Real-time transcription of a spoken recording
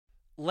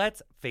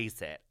Let's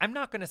face it, I'm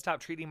not going to stop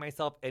treating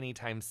myself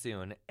anytime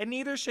soon, and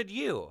neither should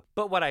you.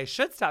 But what I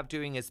should stop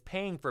doing is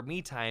paying for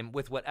me time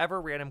with whatever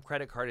random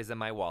credit card is in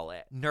my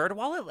wallet.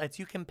 NerdWallet lets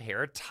you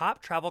compare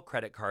top travel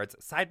credit cards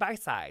side by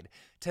side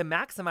to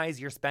maximize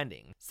your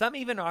spending. Some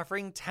even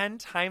offering 10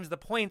 times the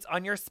points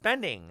on your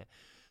spending.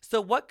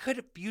 So what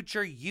could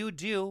future you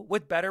do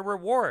with better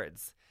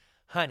rewards?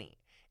 Honey,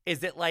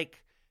 is it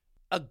like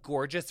a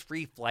gorgeous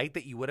free flight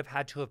that you would have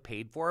had to have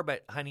paid for,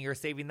 but honey, you're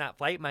saving that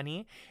flight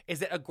money?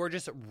 Is it a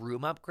gorgeous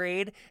room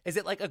upgrade? Is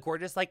it like a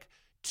gorgeous like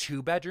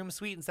 2-bedroom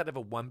suite instead of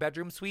a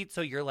 1-bedroom suite?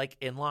 So your like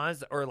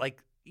in-laws or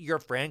like your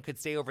friend could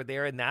stay over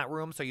there in that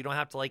room so you don't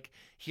have to like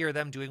hear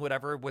them doing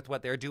whatever with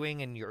what they're doing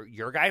in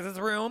your guys'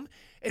 room?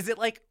 Is it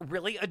like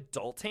really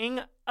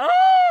adulting?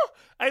 Oh,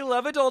 I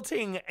love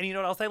adulting. And you know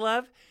what else I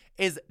love?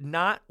 Is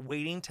not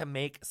waiting to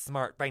make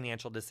smart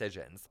financial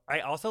decisions.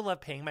 I also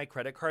love paying my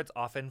credit cards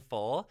off in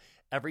full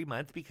every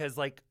month because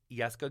like,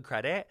 yes, good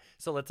credit.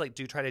 So let's like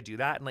try to do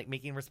that and like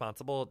making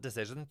responsible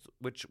decisions,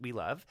 which we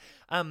love.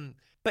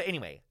 But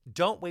anyway,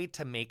 don't wait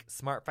to make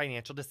smart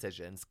financial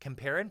decisions.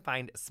 Compare and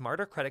find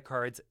smarter credit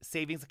cards,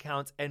 savings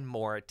accounts, and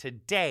more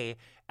today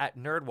at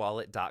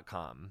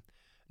nerdwallet.com.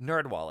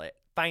 NerdWallet,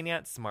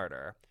 finance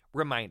smarter.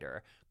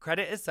 Reminder,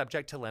 credit is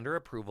subject to lender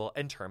approval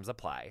and terms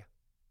apply.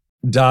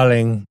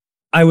 Darling,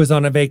 I was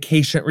on a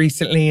vacation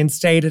recently and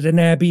stayed at an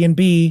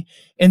Airbnb,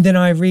 and then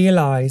I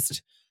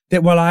realized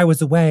that while I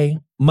was away,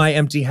 my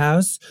empty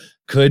house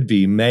could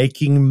be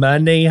making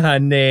money,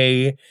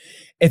 honey.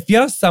 If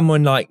you're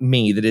someone like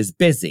me that is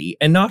busy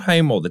and not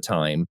home all the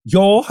time,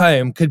 your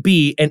home could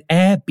be an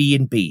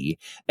Airbnb,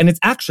 and it's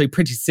actually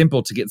pretty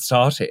simple to get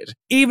started.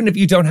 Even if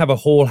you don't have a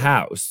whole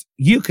house,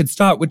 you could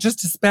start with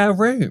just a spare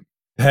room.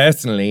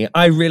 Personally,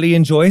 I really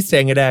enjoy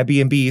staying at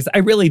Airbnbs. I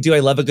really do. I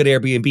love a good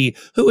Airbnb.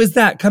 Who is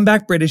that? Come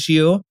back, British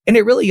you. And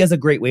it really is a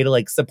great way to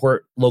like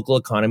support local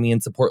economy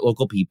and support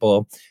local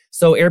people.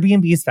 So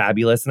Airbnb is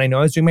fabulous. And I know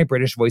I was doing my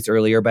British voice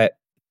earlier, but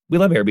we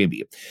love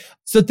Airbnb.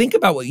 So think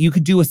about what you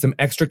could do with some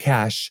extra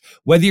cash,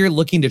 whether you're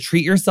looking to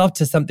treat yourself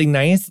to something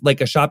nice,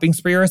 like a shopping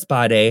spree or a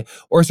spa day,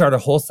 or start a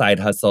whole side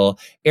hustle.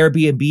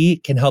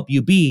 Airbnb can help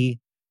you be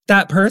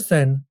that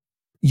person.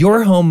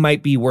 Your home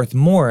might be worth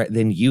more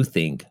than you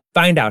think.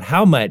 Find out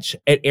how much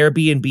at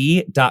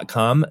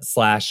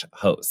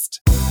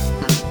airbnb.com/host.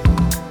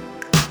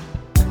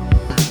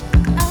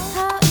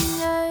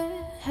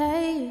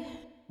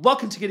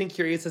 Welcome to Getting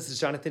Curious. This is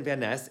Jonathan Van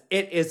Ness.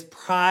 It is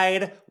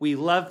Pride. We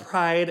love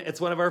Pride. It's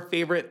one of our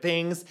favorite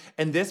things.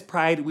 And this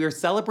Pride, we are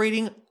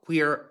celebrating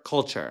queer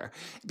culture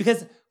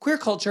because queer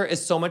culture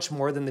is so much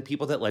more than the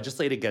people that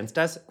legislate against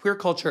us. Queer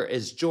culture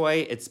is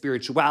joy, it's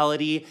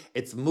spirituality,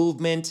 it's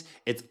movement,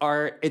 it's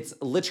art, it's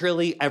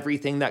literally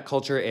everything that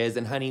culture is.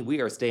 And honey, we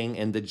are staying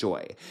in the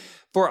joy.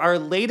 For our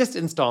latest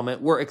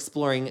installment, we're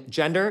exploring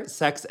gender,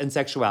 sex, and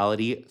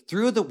sexuality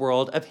through the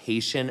world of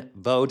Haitian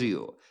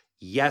Vodou.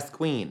 Yes,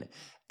 queen.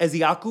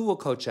 Eziaku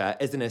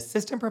Nwokocha is an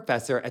assistant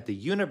professor at the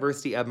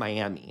University of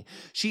Miami.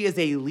 She is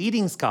a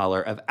leading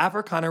scholar of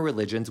Africana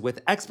religions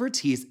with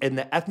expertise in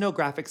the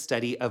ethnographic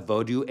study of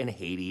Vodou in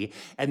Haiti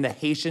and the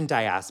Haitian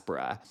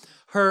diaspora.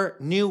 Her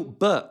new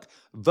book,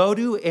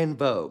 Vodou in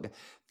Vogue,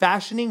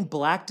 Fashioning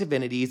Black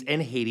Divinities in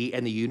Haiti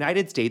and the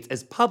United States,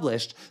 is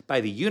published by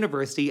the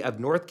University of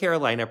North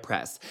Carolina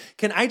Press.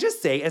 Can I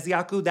just say,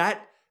 Eziaku,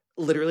 that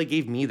literally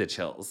gave me the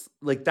chills.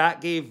 Like,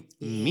 that gave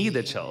me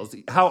the chills.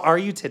 How are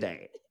you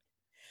today?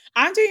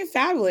 I'm doing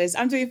fabulous.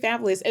 And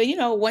you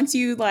know, once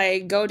you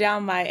like go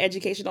down my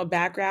educational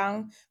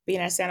background, being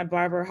at Santa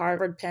Barbara,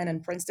 Harvard, Penn,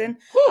 and Princeton,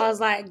 I was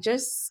like,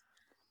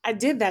 I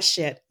did that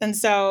shit. And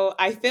so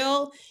I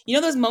feel, you know,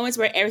 those moments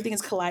where everything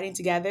is colliding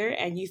together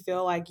and you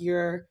feel like you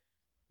are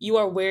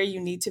where you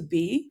need to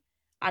be.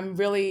 I'm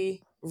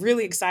really,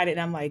 really excited.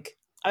 And I'm like,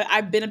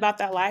 I've been about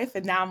that life.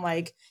 And now I'm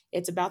like,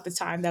 it's about the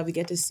time that we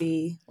get to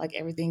see like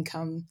everything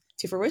come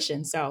to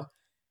fruition. So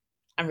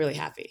I'm really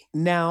happy.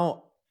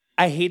 Now,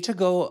 I hate to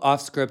go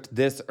off script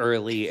this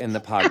early in the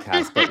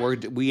podcast, but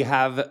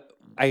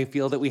I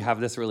feel that we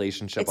have this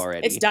relationship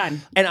already. It's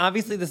done. And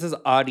obviously this is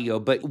audio,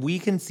 but we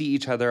can see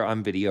each other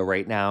on video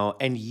right now.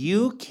 And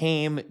you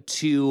came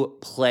to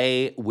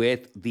play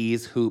with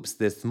these hoops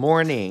this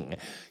morning.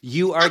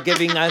 You are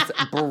giving us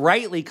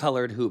brightly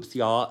colored hoops,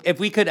 y'all. If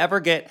we could ever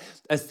get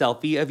a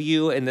selfie of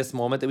you in this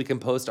moment that we can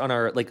post on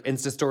our like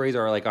Insta stories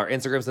or like our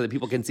Instagram so that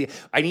people can see.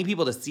 I need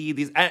people to see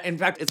these. In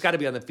fact, it's got to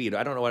be on the feed.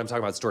 I don't know what I'm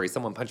talking about stories.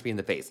 Someone punched me in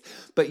the face.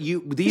 But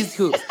these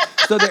hoops,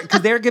 so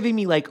they're giving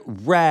me like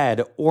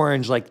red,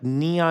 orange, like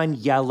neon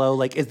yellow.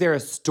 Like, is there a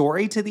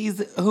story to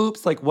these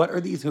hoops? Like, what are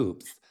these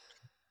hoops?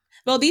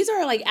 Well, these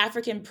are like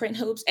African print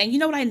hoops. And you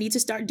know what I need to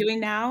start doing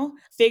now?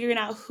 Figuring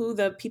out who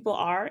the people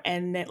are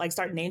and then like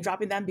start name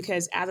dropping them,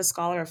 because as a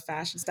scholar of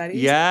fashion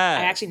studies,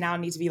 I actually now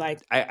need to be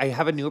like... I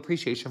have a new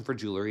appreciation for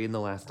jewelry in the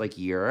last like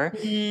year.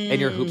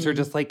 And your hoops are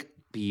just like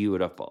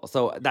beautiful.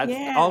 So that's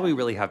all we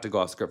really have to go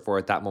off script for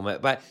at that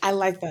moment. But I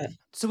like that.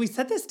 So we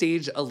set the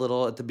stage a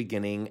little at the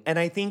beginning. And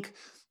I think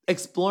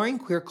exploring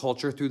queer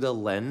culture through the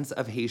lens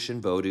of Haitian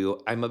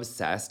Vodou, I'm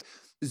obsessed.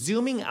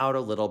 zooming out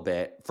a little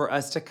bit for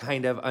us to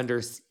kind of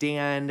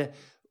understand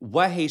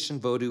what Haitian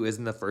Vodou is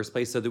in the first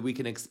place so that we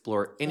can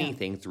explore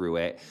anything through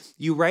it.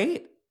 You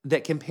write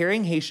that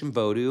comparing Haitian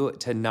Vodou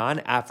to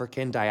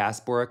non-African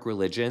diasporic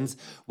religions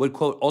would,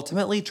 quote,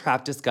 ultimately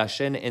trap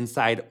discussion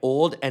inside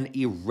old and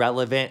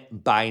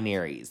irrelevant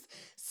binaries.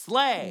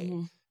 Slay!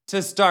 Mm-hmm.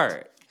 To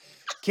start,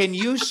 can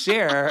you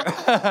share,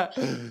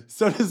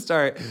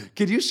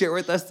 can you share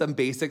with us some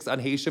basics on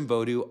Haitian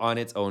Vodou on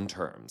its own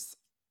terms?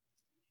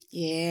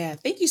 Yeah,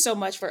 thank you so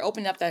much for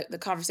opening up the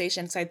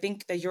conversation. So I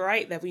think that you're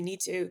right, that we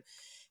need to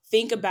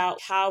think about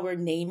how we're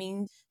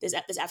naming this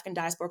African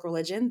diasporic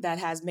religion that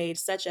has made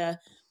such a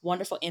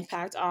wonderful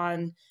impact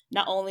on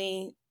not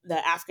only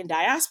the African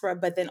diaspora,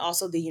 but then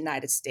also the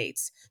United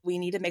States. We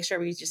need to make sure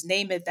we just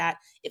name it that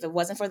if it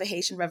wasn't for the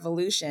Haitian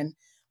Revolution,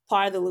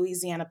 part of the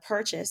Louisiana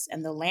Purchase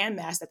and the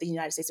landmass that the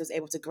United States was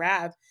able to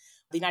grab,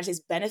 the United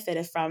States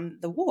benefited from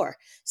the war.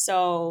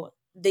 So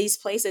these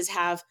places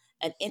have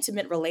an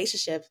intimate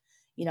relationship,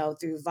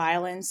 through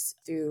violence,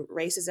 through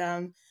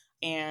racism,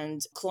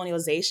 and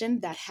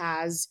colonialization that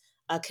has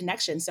a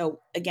connection.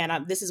 So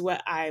again, this is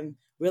what I'm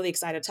really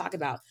excited to talk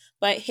about.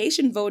 But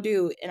Haitian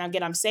Vodou, and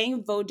again, I'm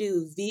saying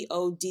Vodou,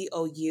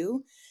 Vodou,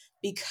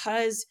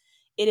 because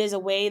it is a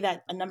way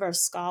that a number of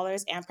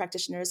scholars and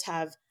practitioners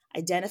have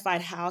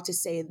identified how to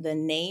say the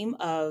name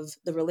of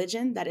the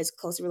religion that is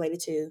closely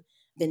related to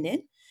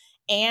Benin,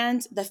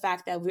 and the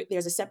fact that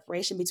there's a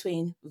separation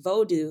between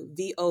Vodou,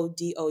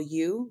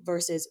 Vodou,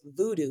 versus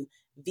Voodoo,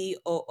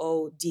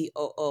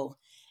 Voodoo.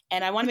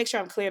 And I want to make sure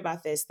I'm clear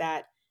about this,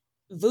 that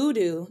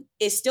voodoo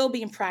is still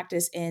being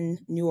practiced in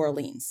New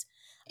Orleans.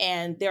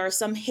 And there are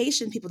some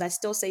Haitian people that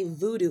still say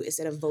voodoo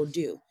instead of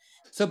vaudou.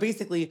 So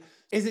basically,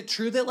 is it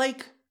true that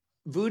like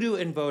voodoo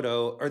and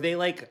vodou, are they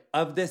like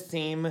of the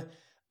same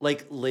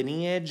like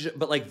lineage,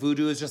 but like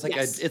voodoo is just like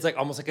it's like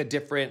almost like a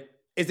different,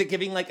 is it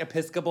giving like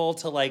Episcopal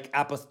to like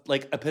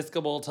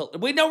Episcopal to,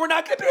 wait, no, we're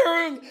not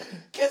comparing.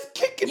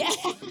 Yeah.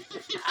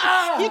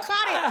 You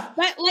caught it.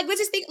 But like,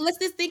 let's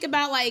just think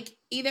about like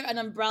either an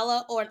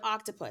umbrella or an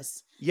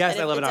octopus. Yes,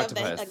 I love an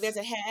octopus. Like there's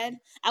a head.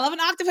 I love an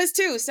octopus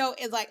too. So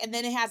it's like, and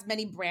then it has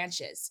many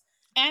branches.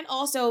 And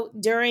also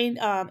during,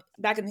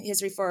 back in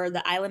history for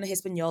the island of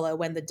Hispaniola,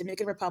 when the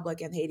Dominican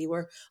Republic and Haiti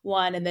were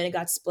one, and then it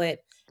got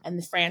split,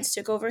 and France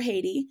took over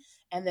Haiti,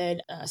 and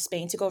then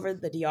Spain took over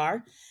the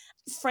DR.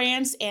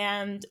 France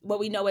and what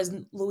we know as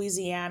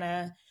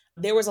Louisiana,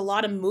 there was a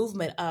lot of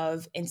movement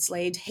of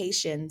enslaved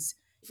Haitians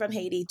from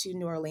Haiti to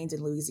New Orleans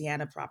and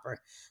Louisiana proper.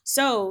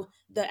 So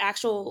the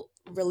actual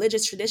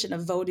religious tradition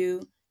of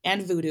Vodou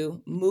and Voodoo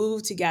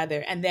moved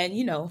together. And then,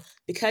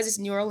 because it's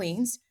New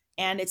Orleans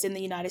and it's in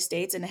the United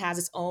States and it has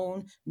its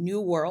own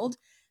new world,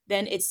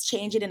 then it's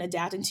changing and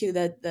adapting to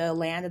the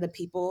land and the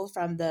people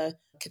from the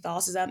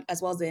Catholicism, as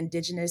well as the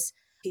indigenous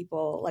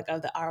people like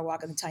of the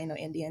Arawak and the Taino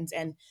Indians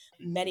and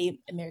many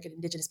American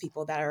indigenous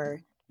people that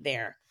are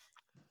there.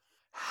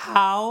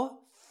 How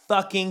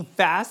fucking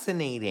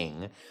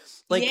fascinating.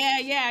 Like,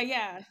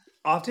 yeah.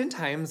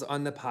 Oftentimes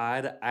on the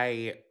pod,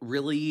 I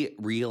really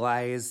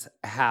realize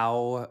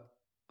how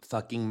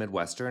fucking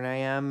Midwestern I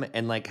am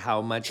and like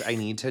how much I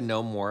need to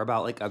know more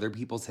about like other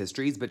people's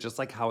histories, but just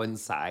like how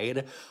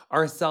inside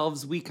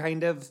ourselves we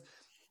kind of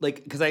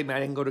like, because I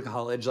didn't go to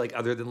college like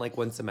other than like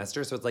one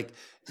semester. So it's like,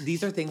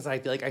 these are things that I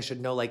feel like I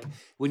should know. Like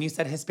when you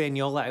said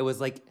Hispaniola, I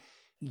was like,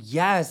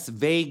 yes,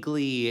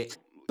 vaguely.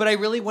 But I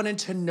really wanted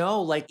to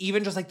know, like,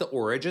 even just like the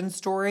origin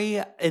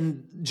story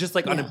and just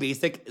like on a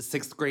basic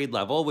 6th grade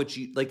level, which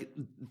you like,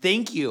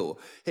 thank you.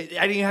 I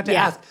didn't even have to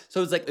ask.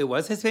 So it's like, it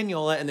was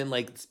Hispaniola, and then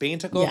like Spain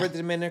took over the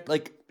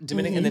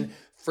Dominican, and then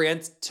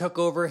France took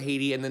over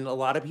Haiti. And then a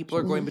lot of people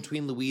are going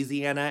between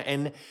Louisiana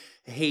and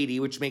Haiti,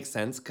 which makes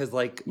sense because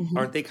like,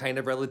 aren't they kind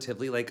of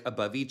relatively like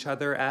above each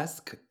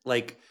other-esque?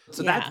 Like,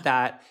 so that's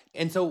that.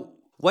 And so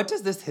what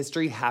does this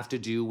history have to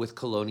do with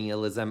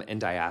colonialism and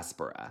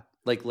diaspora?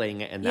 Like laying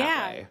it in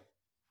that way.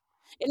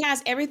 It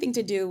has everything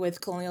to do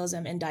with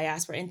colonialism and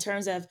diaspora in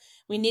terms of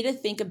we need to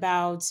think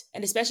about,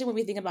 and especially when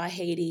we think about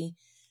Haiti,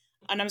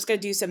 and I'm just going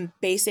to do some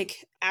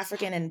basic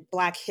African and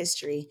Black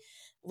history.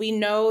 We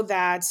know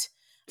that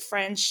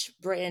French,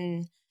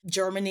 Britain,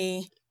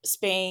 Germany,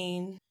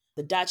 Spain,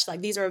 the Dutch, like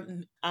these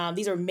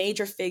are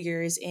major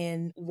figures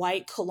in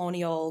white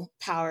colonial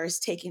powers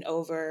taking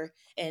over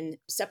and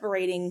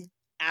separating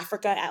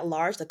Africa at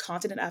large, the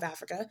continent of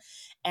Africa,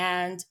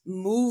 and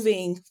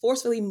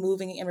forcefully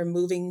moving and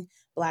removing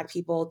Black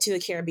people to the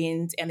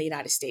Caribbean and the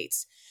United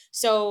States.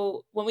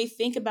 So when we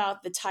think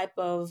about the type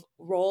of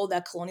role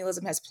that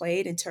colonialism has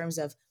played in terms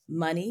of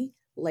money,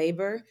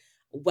 labor,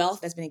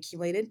 wealth that's been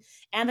accumulated,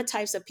 and the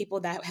types of people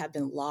that have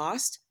been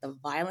lost, the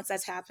violence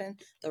that's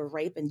happened, the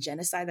rape and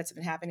genocide that's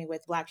been happening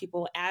with Black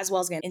people, as well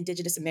as again,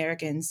 Indigenous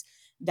Americans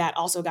that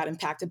also got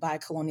impacted by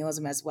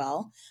colonialism as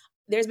well.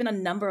 There's been a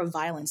number of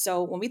violence.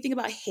 So when we think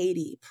about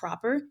Haiti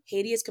proper,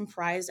 Haiti is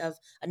comprised of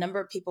a number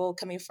of people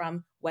coming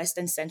from West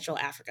and Central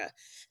Africa.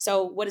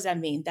 So what does that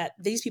mean? That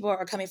these people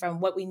are coming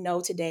from what we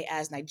know today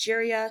as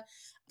Nigeria,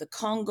 the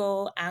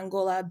Congo,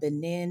 Angola,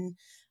 Benin,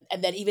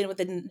 And then even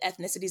within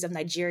ethnicities of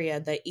Nigeria,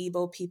 the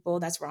Igbo people,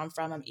 that's where I'm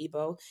from, I'm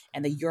Igbo,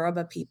 and the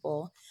Yoruba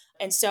people.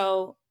 And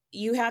so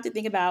you have to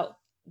think about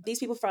these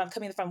people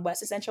coming from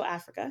West and Central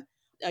Africa,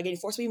 getting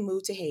forcibly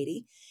moved to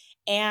Haiti,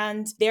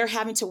 and they're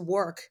having to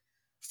work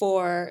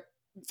for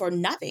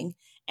nothing.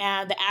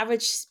 And the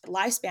average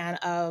lifespan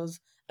of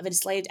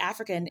enslaved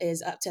African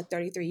is up to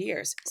 33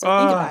 years. So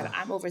think about it.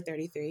 I'm over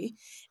 33,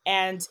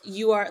 and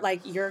you are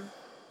like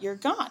you're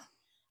gone.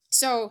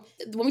 So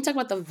when we talk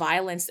about the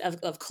violence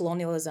of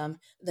colonialism,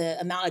 the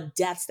amount of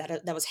deaths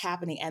that was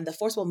happening, and the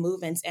forcible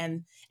movements,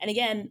 and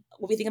again,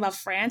 when we think about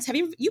France,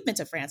 you've been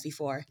to France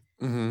before?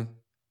 Mm-hmm.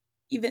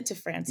 You've been to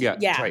France, yeah.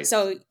 Twice.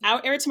 So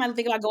every time I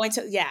think about going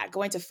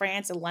to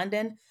France and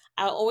London,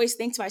 I always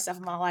think to myself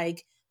about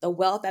like the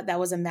wealth that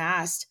was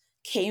amassed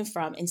came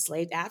from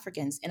enslaved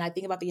Africans, and I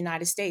think about the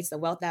United States, the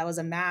wealth that was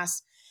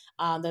amassed.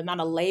 The amount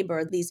of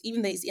labor, these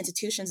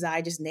institutions that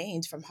I just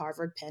named, from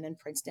Harvard, Penn, and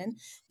Princeton,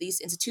 these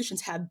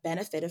institutions have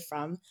benefited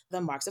from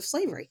the marks of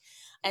slavery.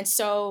 And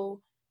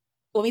so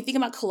when we think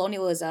about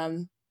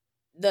colonialism,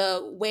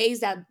 the ways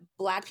that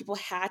Black people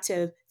had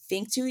to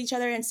think to each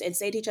other and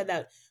say to each other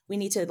that we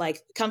need to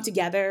like come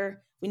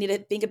together, we need to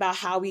think about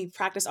how we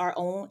practice our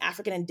own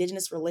African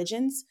indigenous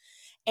religions,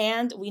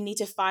 and we need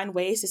to find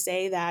ways to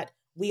say that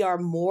we are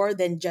more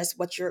than just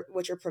what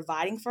you're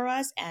providing for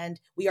us, and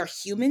we are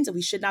humans, and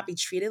we should not be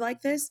treated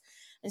like this.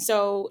 And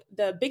so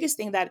the biggest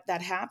thing that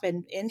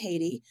happened in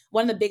Haiti,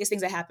 one of the biggest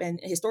things that happened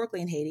historically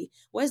in Haiti,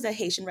 was the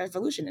Haitian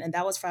Revolution, and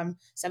that was from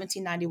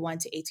 1791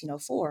 to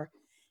 1804.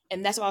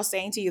 And that's what I was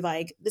saying to you,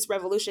 like this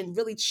revolution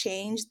really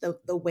changed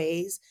the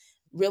ways,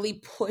 really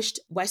pushed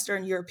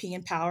Western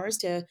European powers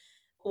to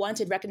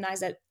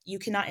recognize that you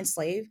cannot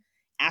enslave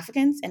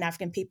Africans and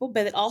African people,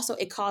 but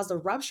it caused the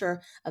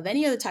rupture of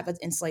any other type of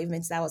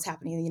enslavements that was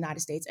happening in the United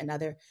States and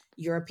other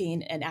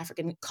European and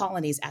African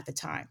colonies at the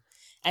time.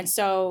 And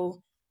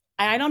so,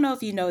 I don't know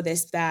if you know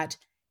this, that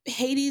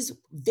Haiti's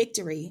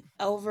victory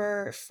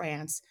over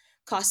France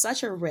caused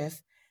such a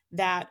rift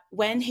that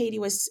when Haiti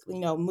was,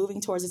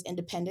 moving towards its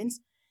independence,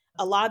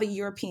 a lot of the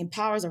European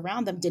powers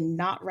around them did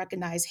not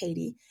recognize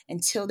Haiti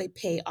until they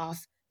pay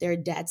off their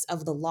debts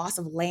of the loss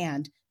of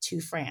land to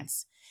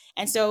France.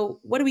 And so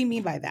what do we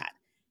mean by that?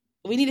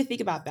 We need to think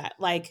about that.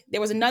 Like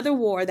there was another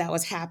war that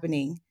was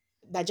happening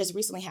that just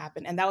recently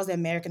happened, and that was the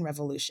American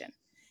Revolution.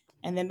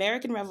 And the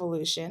American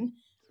Revolution,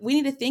 we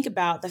need to think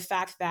about the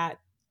fact that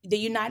the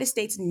United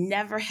States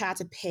never had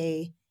to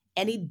pay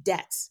any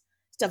debts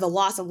to the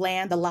loss of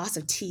land, the loss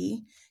of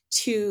tea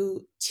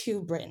to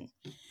Britain.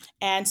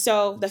 And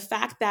so the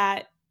fact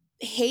that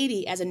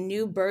Haiti, as a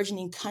new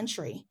burgeoning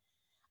country,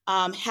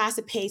 has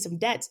to pay some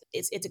debts,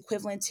 it's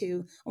equivalent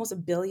to almost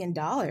 $1 billion.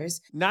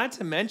 Not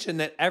to mention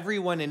that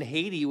everyone in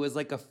Haiti was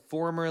like a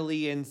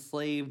formerly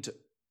enslaved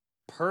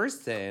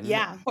person.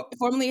 Yeah,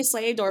 formerly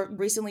enslaved or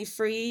recently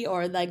free,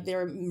 or like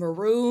they're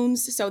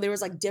maroons. So there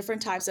was like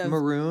different types of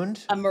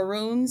marooned.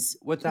 Maroons.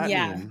 What's that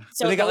mean?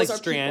 So they got those like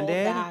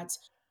stranded.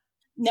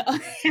 No.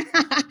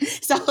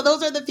 So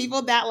those are the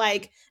people that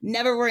like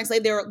never were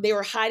enslaved. They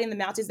were hiding in the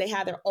mountains. They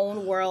had their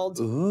own world.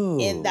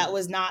 Ooh. That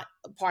was not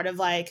part of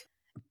like.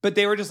 But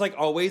they were just like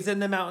always in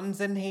the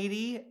mountains in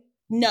Haiti?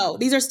 No,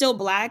 these are still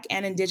Black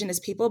and indigenous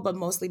people, but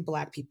mostly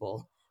Black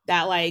people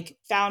that like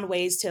found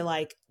ways to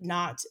like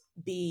not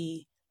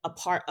be a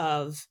part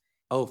of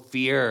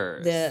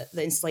fear. The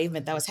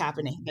enslavement that was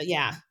happening. But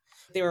yeah,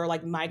 they were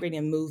like migrating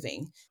and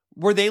moving.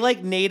 Were they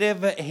like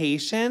native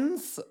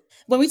Haitians?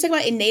 When we talk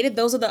about a native,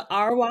 those are the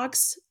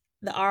Arawaks.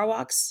 The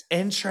Arawaks.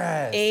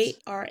 Interest.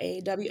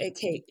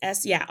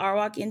 Arawaks. Yeah,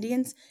 Arawak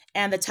Indians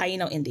and the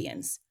Taino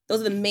Indians.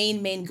 Those are the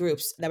main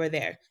groups that were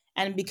there.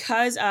 And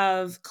because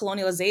of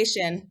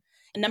colonialization,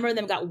 a number of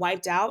them got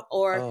wiped out,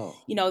 or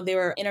they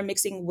were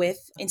intermixing with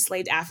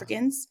enslaved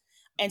Africans.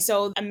 And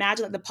so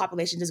imagine like the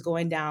population just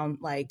going down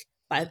like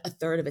by a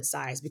third of its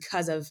size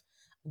because of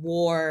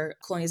war,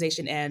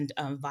 colonization, and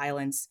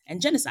violence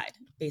and genocide,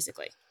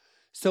 basically.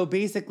 So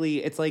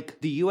basically, it's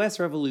like the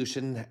U.S.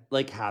 Revolution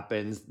like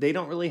happens. They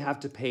don't really have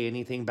to pay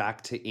anything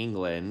back to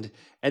England.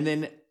 And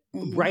then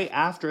right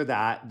after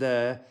that,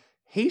 the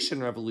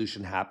Haitian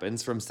Revolution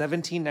happens from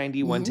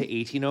 1791 to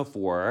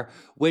 1804,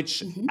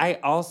 which I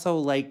also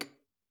like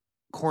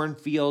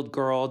cornfield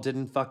girl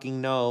didn't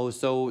fucking know.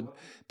 So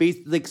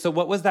so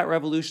what was that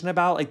revolution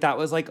about? Like that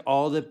was like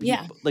all the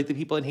people, like the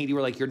people in Haiti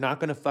were like, you're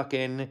not going to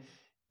fucking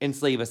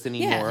enslave us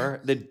anymore.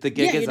 The gig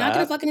is up. You're not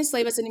going to fucking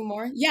enslave us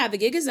anymore. Yeah, the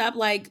gig is up.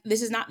 Like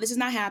this is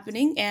not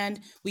happening.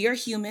 And we are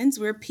humans.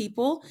 We're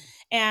people.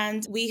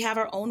 And we have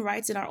our own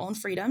rights and our own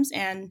freedoms.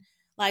 And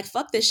like,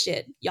 fuck this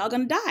shit. Y'all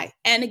gonna die.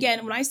 And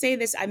again, when I say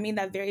this, I mean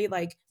that very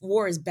like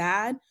war is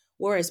bad.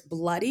 War is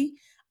bloody.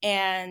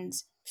 And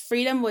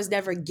freedom was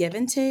never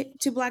given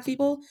to Black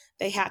people.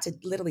 They had to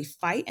literally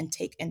fight and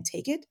take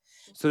it.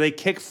 So they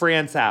kick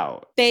France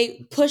out.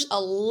 They pushed a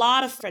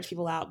lot of French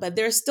people out, but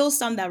there's still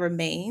some that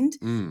remained.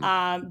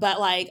 But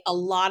like a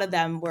lot of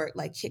them were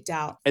like kicked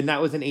out. And that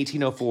was in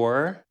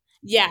 1804?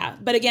 Yeah.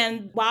 But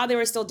again, while they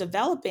were still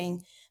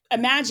developing,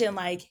 imagine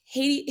like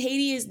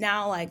Haiti is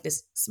now like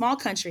this small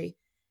country.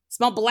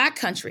 small Black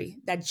country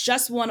that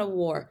just won a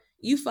war.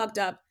 You fucked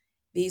up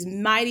these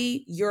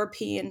mighty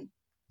European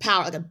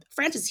power. Like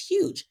France is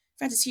huge.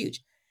 France is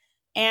huge.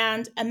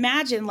 And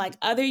imagine like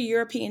other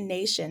European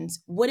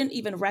nations wouldn't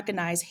even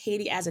recognize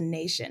Haiti as a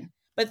nation.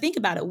 But think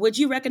about it. Would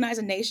you recognize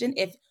a nation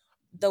if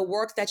the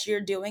work that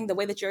you're doing, the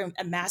way that you're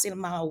amassing a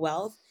amount of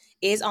wealth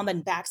is on the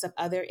backs of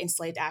other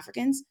enslaved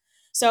Africans?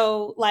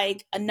 So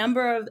like a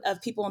number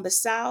of people in the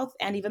South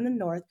and even the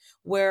North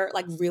were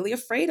like really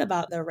afraid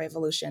about the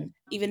revolution.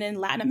 Even in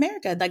Latin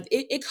America, like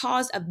it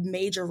caused a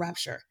major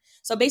rupture.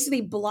 So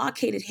basically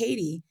blockaded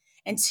Haiti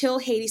until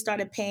Haiti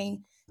started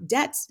paying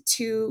debts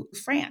to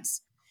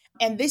France.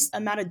 And this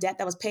amount of debt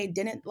that was paid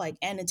didn't like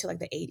end until like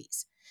the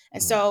 80s.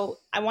 And so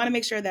I want to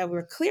make sure that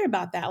we're clear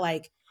about that.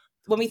 Like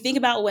when we think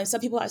about when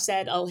some people have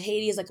said, oh,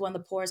 Haiti is like one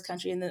of the poorest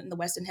countries in the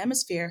Western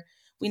Hemisphere,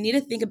 we need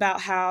to think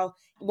about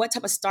what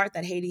type of start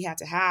that Haiti had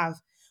to have,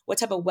 what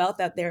type of wealth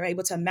that they're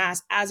able to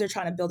amass as they're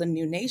trying to build a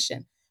new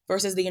nation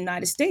versus the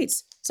United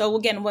States. So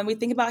again, when we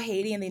think about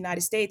Haiti and the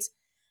United States,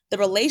 the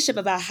relationship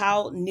about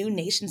how new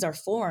nations are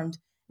formed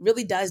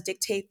really does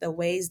dictate the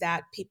ways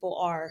that people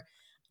are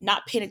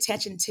not paying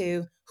attention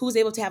to who's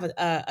able to have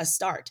a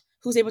start,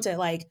 who's able to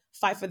like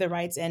fight for their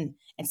rights and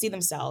see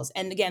themselves.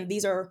 And again,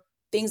 these are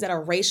things that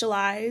are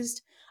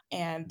racialized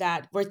and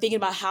that we're thinking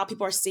about how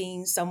people are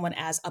seeing someone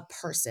as a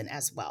person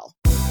as well.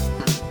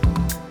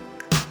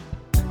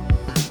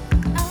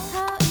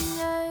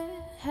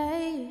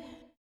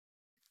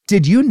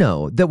 Did you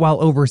know that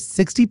while over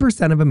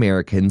 60% of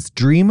Americans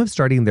dream of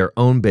starting their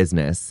own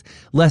business,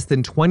 less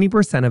than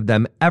 20% of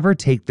them ever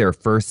take their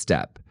first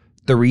step?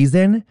 The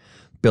reason?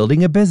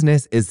 Building a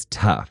business is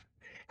tough.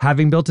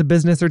 Having built a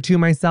business or two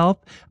myself,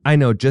 I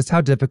know just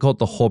how difficult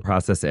the whole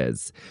process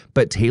is.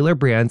 But Taylor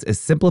Brands is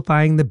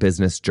simplifying the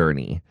business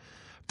journey.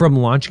 From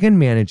launching and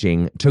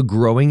managing to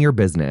growing your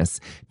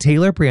business,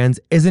 Taylor Brands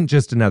isn't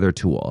just another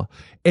tool.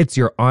 It's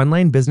your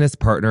online business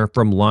partner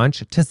from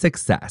launch to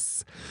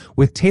success.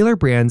 With Taylor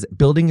Brands,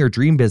 building your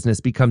dream business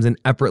becomes an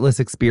effortless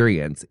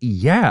experience.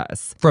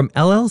 Yes! From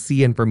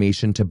LLC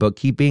information to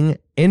bookkeeping,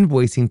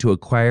 invoicing to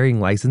acquiring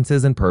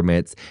licenses and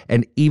permits,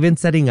 and even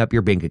setting up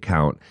your bank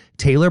account,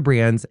 Taylor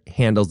Brands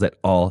handles it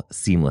all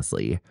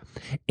seamlessly.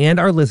 And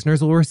our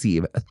listeners will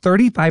receive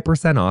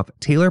 35% off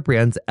Taylor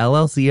Brands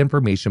LLC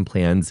information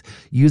plans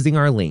using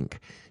our link,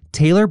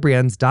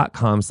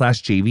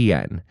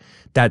 taylorbrands.com/JVN.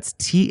 That's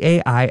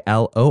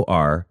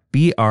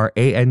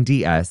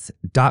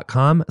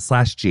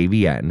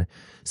TAILORBRANDS.com/JVN.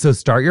 So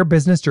start your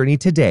business journey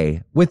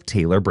today with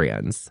Taylor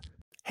Brands.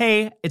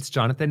 Hey, it's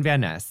Jonathan Van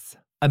Ness.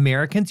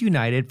 Americans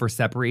United for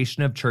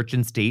Separation of Church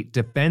and State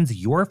defends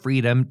your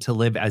freedom to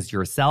live as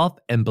yourself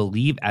and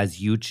believe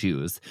as you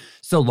choose,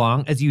 so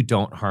long as you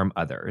don't harm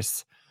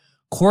others.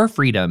 Core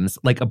freedoms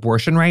like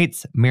abortion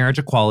rights, marriage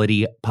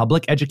equality,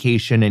 public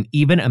education, and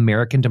even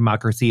American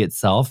democracy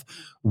itself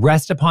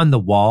rest upon the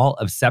wall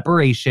of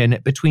separation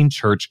between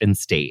church and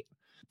state.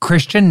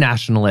 Christian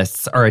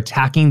nationalists are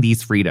attacking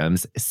these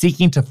freedoms,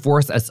 seeking to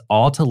force us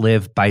all to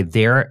live by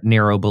their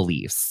narrow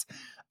beliefs.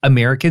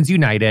 Americans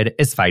United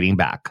is fighting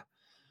back.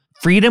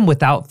 Freedom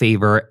without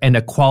favor and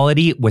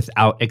equality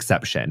without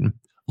exception.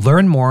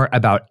 Learn more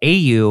about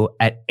AU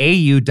at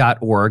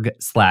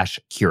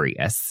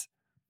au.org/curious.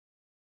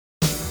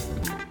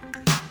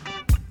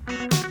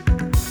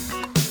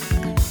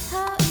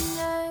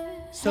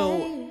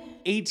 So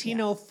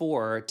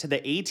 1804 to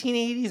the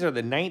 1880s or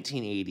the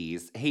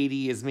 1980s,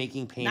 Haiti is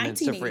making payments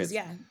to France.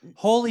 Yeah.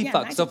 Holy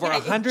fuck. So for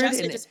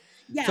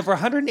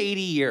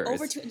 180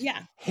 years,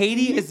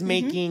 Haiti is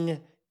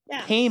making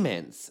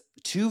payments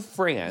to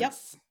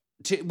France.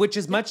 Which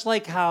is much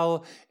like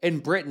how in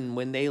Britain,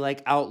 when they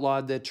like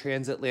outlawed the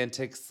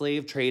transatlantic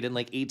slave trade in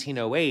like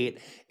 1808,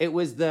 it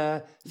was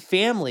the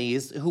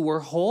families who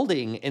were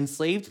holding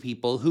enslaved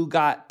people who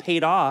got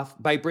paid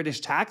off by British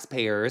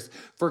taxpayers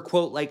for,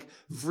 quote, like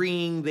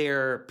freeing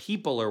their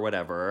people or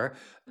whatever.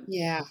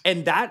 Yeah.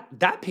 And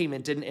that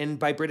payment didn't end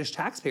by British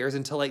taxpayers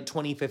until like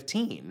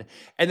 2015.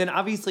 And then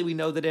obviously we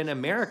know that in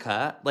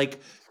America, like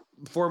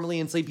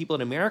formerly enslaved people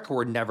in America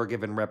were never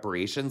given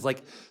reparations.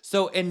 Like,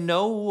 so in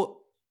no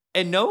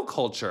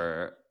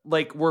culture,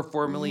 like, were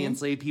formerly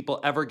enslaved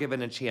people ever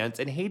given a chance.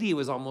 And Haiti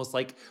was almost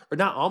like, or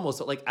not almost,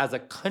 but like as a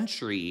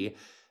country,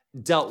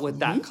 dealt with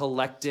that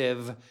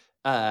collective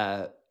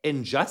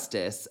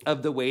injustice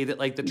of the way that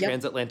like the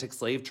transatlantic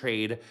slave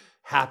trade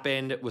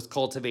happened, was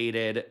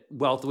cultivated,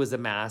 wealth was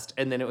amassed,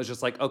 and then it was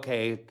just like,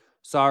 okay,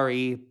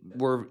 sorry,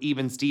 we're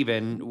even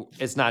Steven.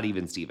 It's not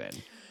even Steven.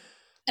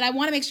 And I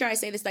want to make sure I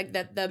say this, like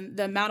that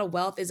the amount of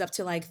wealth is up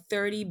to like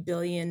 30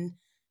 billion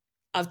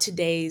of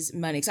today's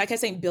money. So I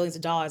kept saying billions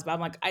of dollars, but I'm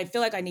like, I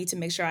feel like I need to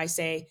make sure I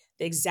say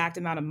the exact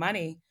amount of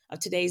money of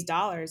today's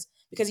dollars,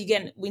 because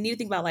again, we need to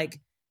think about like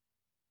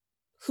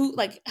who,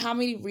 like how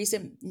many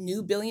recent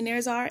new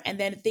billionaires are, and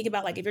then think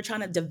about like if you're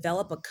trying to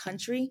develop a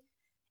country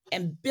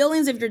and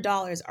billions of your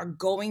dollars are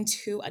going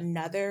to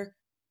another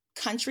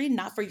country,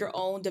 not for your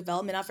own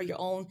development, not for your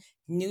own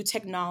new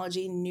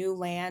technology, new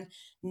land,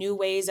 new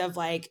ways of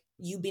like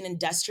you being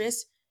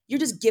industrious, you're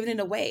just giving it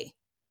away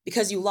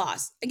because you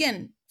lost.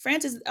 Again,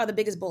 are the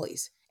biggest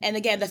bullies. And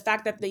again, the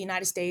fact that the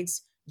United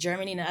States,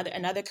 Germany,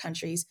 and other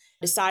countries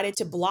decided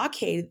to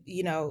blockade,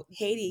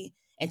 Haiti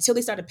until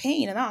they started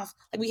paying it off.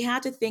 Like, we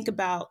had to think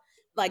about,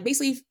 like,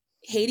 basically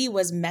Haiti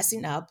was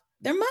messing up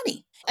their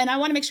money. And I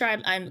want to make sure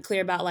I'm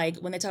clear about, like,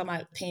 when they talk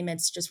about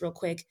payments, just real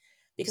quick,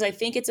 because I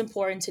think it's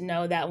important to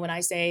know that when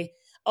I say,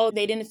 oh,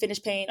 they didn't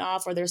finish paying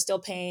off or they're still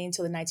paying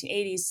till the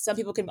 1980s, some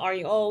people can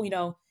argue,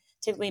 oh,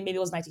 typically maybe it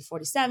was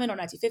 1947 or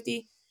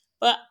 1950.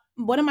 But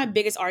one of my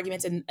biggest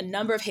arguments, and a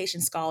number of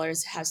Haitian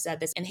scholars have said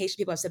this, and Haitian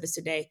people have said this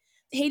today,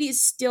 Haiti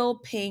is still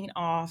paying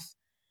off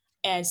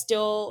and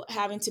still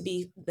having to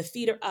be the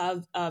feeder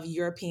of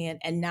European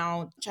and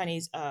now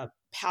Chinese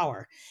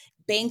power.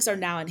 Banks are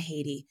now in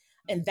Haiti.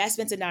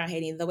 Investments are now in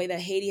Haiti. The way that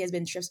Haiti has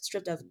been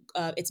stripped of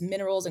its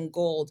minerals and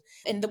gold,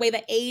 and the way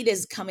that aid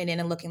is coming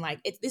in and looking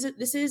like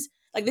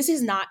this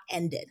is not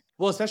ended.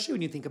 Well, especially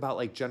when you think about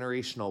like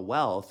generational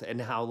wealth and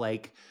how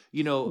like,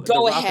 the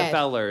Go ahead.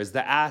 Rockefellers,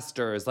 the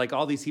Astors, like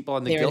all these people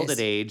in the There it Gilded is.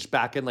 Age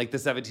back in like the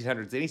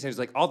 1700s, 1800s,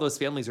 like all those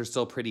families are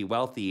still pretty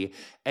wealthy.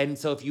 And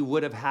so if you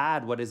would have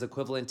had what is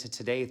equivalent to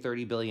today,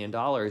 $30 billion,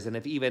 and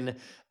if even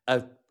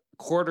a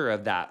quarter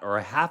of that or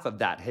a half of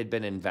that had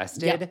been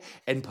invested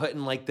and put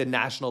in like the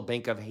National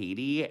Bank of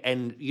Haiti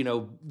and,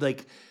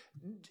 like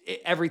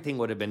everything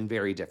would have been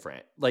very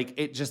different. Like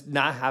it just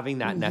not having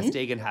that nest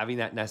egg and having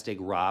that nest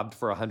egg robbed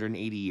for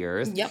 180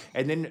 years. Yep.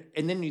 And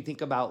then you think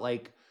about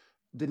like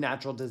the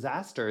natural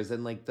disasters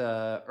and like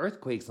the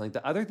earthquakes and like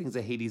the other things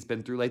that Haiti's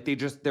been through. Like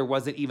there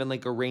wasn't even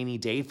like a rainy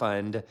day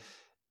fund,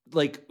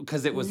 like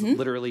because it was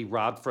literally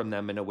robbed from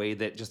them in a way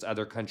that just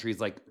other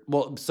countries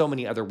so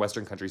many other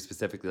Western countries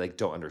specifically like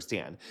don't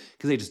understand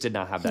because they just did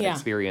not have that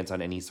experience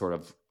on any sort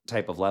of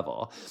type of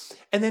level.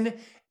 And then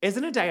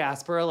isn't a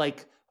diaspora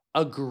like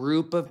a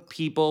group of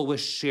people with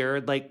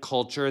shared like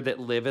culture that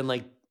live in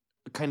like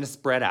kind of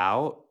spread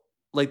out?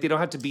 Like they don't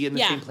have to be in the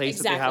same place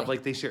that they have,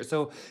 like they share.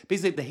 So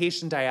basically the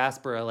Haitian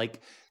diaspora,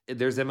 like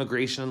there's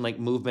immigration and like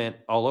movement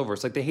all over.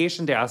 So like the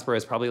Haitian diaspora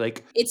is probably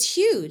like, it's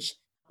huge.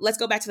 Let's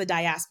go back to the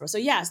diaspora. So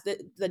yes,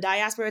 the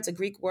diaspora, it's a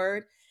Greek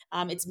word.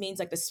 It means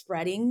like the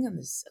spreading of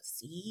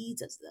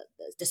seeds,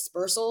 the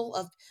dispersal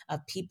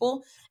of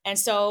people. And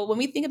so when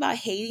we think about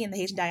Haiti and the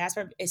Haitian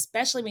diaspora,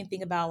 especially when we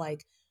think about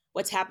like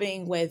what's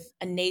happening with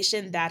a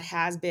nation that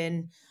has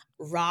been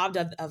robbed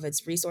of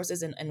its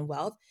resources and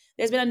wealth,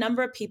 there's been a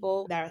number of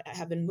people that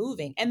have been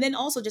moving and then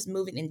also just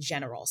moving in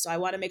general. So I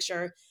want to make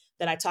sure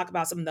that I talk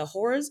about some of the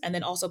horrors and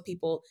then also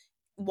people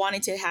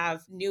wanting to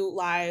have new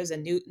lives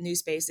and new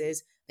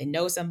spaces. They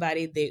know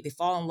somebody, they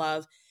fall in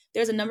love.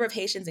 There's a number of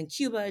Haitians in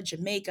Cuba,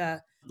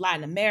 Jamaica,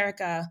 Latin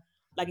America,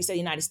 like you said, the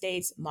United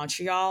States,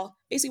 Montreal,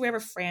 basically wherever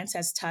France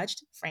has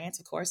touched. France,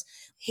 of course,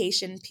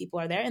 Haitian people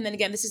are there. And then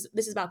again, this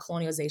is about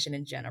colonialization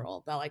in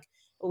general, about like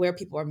where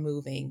people are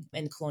moving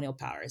and colonial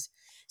powers.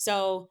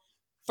 So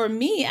for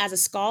me as a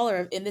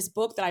scholar in this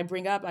book that I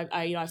bring up,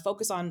 I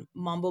focus on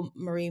Mambo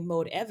Marie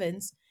Maud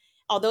Evans,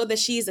 although that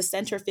she is the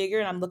center figure,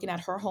 and I'm looking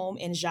at her home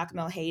in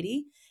Jacmel,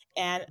 Haiti,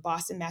 and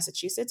Boston,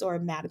 Massachusetts, or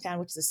Mattapan,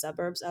 which is the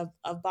suburbs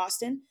of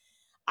Boston.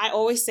 I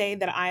always say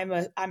that I'm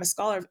a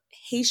scholar of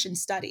Haitian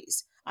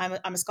studies.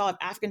 I'm a scholar of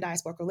African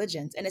diasporic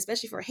religions, and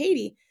especially for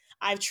Haiti,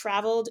 I've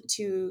traveled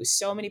to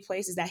so many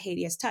places that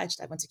Haiti has touched.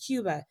 I went to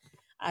Cuba,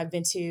 I've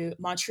been to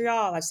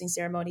Montreal, I've seen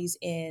ceremonies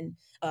in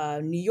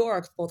New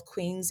York, both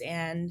Queens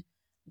and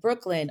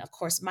Brooklyn, of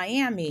course,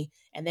 Miami,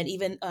 and then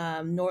even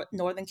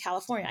Northern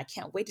California. I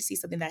can't wait to see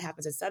something that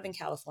happens in Southern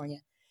California.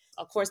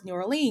 Of course, New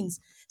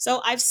Orleans.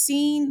 So I've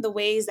seen the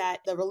ways that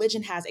the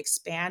religion has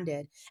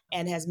expanded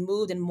and has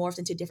moved and morphed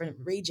into different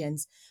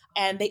regions.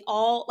 And they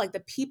all, like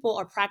the people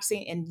are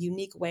practicing in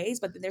unique ways,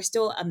 but there's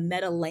still a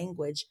meta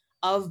language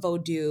of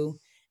Vodou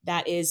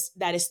that is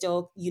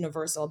still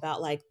universal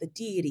about like the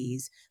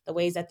deities, the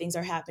ways that things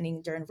are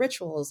happening during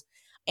rituals.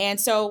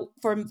 And so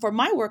for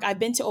my work, I've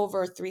been to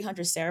over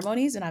 300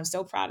 ceremonies, and I'm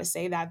so proud to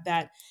say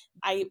that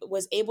I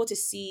was able to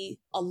see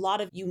a lot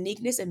of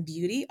uniqueness and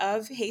beauty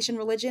of Haitian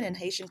religion and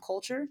Haitian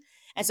culture.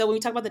 And so when we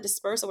talk about the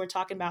dispersal, we're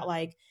talking about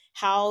like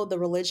how the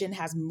religion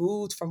has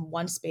moved from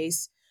one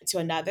space to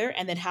another,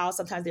 and then how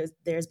sometimes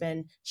there's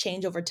been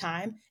change over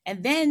time.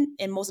 And then,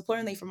 and most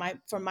importantly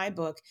for my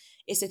book,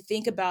 is to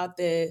think about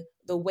the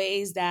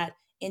ways that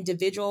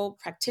individual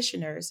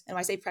practitioners, and when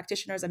I say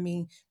practitioners, I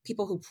mean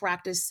people who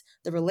practice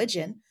the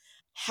religion,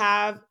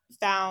 have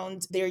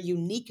found their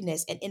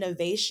uniqueness and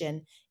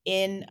innovation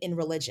in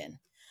religion.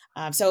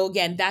 So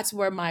again, that's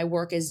where my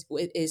work is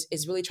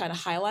really trying to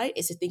highlight,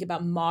 is to think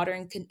about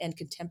modern and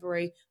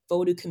contemporary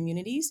Vodou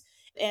communities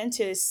and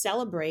to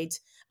celebrate,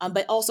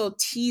 but also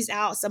tease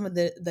out some of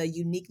the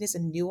uniqueness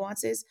and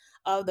nuances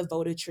of the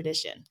Vodou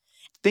tradition.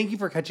 Thank you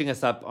for catching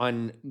us up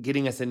on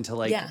getting us into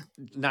like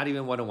not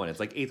even 101. It's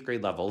like 8th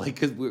grade level, like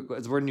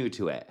because we're new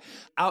to it.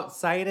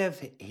 Outside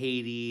of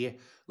Haiti,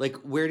 like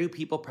where do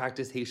people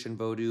practice Haitian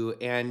Vodou,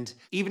 and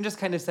even just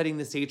kind of setting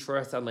the stage for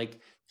us on like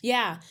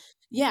Yeah.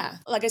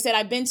 Like I said,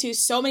 I've been to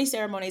so many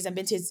ceremonies. I've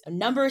been to a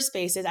number of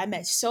spaces. I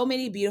met so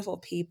many beautiful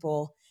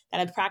people that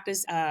have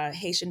practiced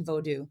Haitian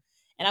Vodou.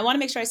 And I want to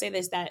make sure I say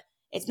this, that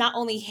it's not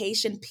only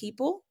Haitian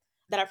people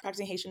that are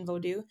practicing Haitian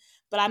Vodou,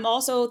 but I'm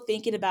also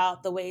thinking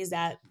about the ways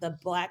that the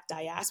Black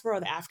diaspora or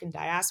the African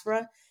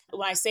diaspora,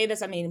 when I say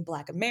this, I mean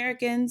Black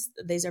Americans.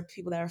 These are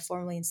people that are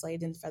formerly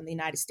enslaved from the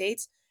United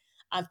States.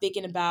 I'm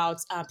thinking about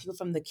people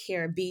from the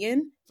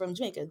Caribbean, from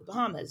Jamaica, the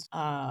Bahamas,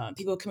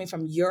 people coming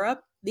from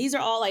Europe. These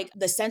are all like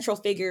the central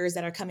figures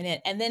that are coming in.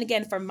 And then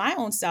again, for my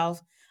own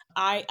self,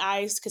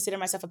 I consider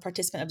myself a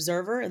participant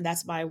observer, and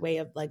that's my way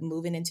of like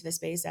moving into the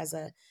space as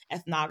a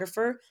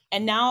ethnographer.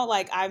 And now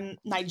like I'm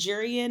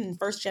Nigerian and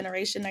first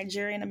generation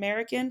Nigerian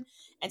American.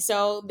 And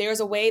so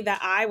there's a way that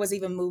I was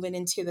even moving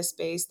into the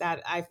space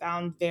that I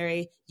found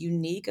very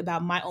unique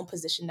about my own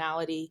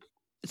positionality.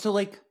 So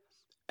like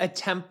a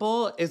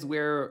temple is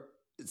where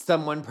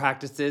someone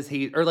practices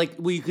hate, or like,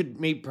 well, you could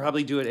maybe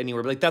probably do it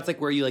anywhere, but like that's like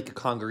where you like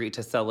congregate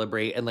to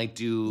celebrate and like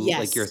do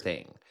like your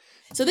thing.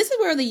 So this is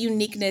where the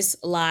uniqueness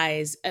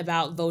lies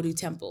about Vodou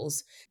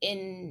temples.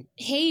 In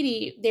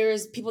Haiti,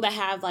 there's people that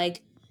have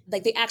like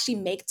they actually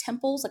make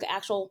temples, like an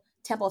actual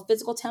temple, a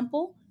physical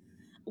temple,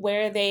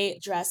 where they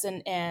dress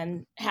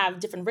and have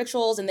different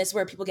rituals. And this is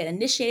where people get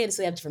initiated.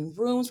 So they have different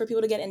rooms for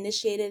people to get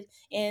initiated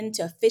in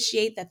to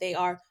officiate that they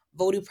are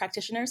Vodou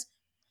practitioners.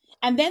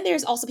 And then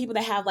there's also people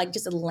that have like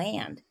just a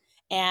land,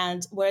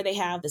 and where they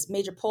have this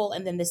major pole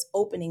and then this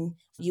opening,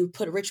 you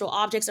put ritual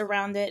objects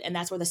around it. And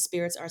that's where the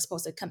spirits are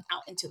supposed to come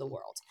out into the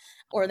world.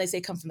 Or they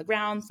say come from the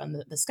ground, from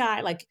the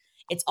sky. Like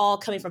it's all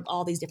coming from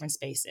all these different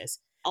spaces.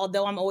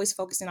 Although I'm always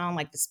focusing on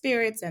like the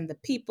spirits and the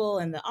people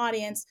and the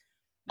audience,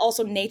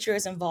 also nature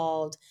is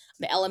involved,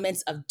 the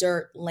elements of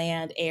dirt,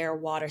 land, air,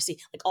 water, sea,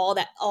 like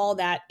all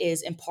that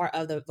is in part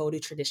of the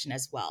Vodou tradition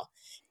as well.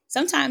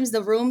 Sometimes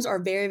the rooms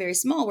are very, very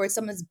small, where it's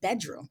someone's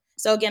bedroom.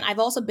 So again, I've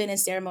also been in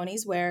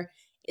ceremonies where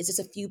it's just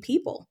a few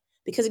people.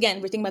 Because again,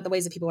 we're thinking about the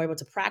ways that people are able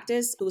to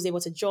practice, who's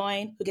able to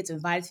join, who gets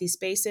invited to these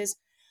spaces,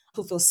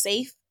 who feels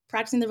safe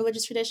practicing the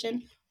religious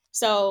tradition.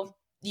 So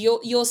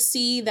you'll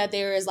see that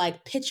there is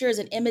like pictures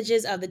and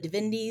images of the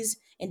divinities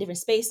in different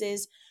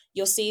spaces.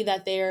 You'll see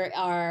that there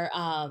are,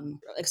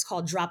 it's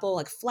called drapeau,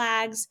 like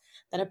flags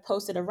that are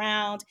posted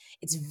around.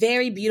 It's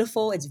very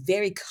beautiful. It's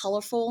very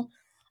colorful.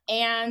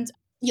 And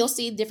you'll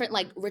see different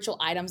like ritual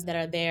items that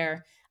are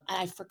there.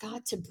 I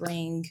forgot to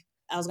bring,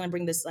 I was going to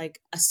bring this like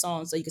a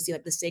song so you can see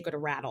like the sacred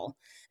rattle.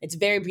 It's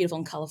very beautiful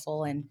and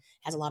colorful and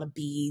has a lot of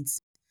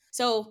beads.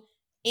 So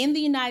in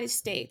the United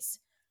States,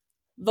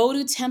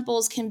 Vodou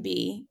temples can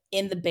be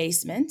in the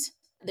basement.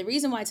 The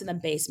reason why it's in the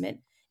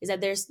basement is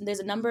that there's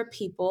a number of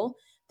people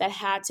that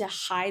had to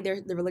hide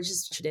their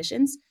religious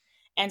traditions.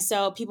 And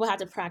so people had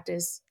to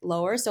practice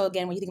lower. So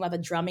again, when you think about the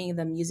drumming,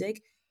 the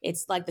music,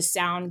 it's like the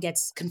sound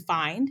gets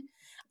confined.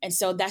 And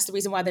so that's the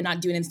reason why they're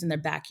not doing this in their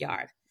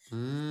backyard.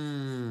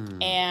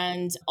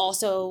 And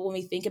also when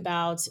we think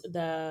about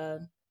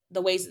the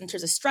ways in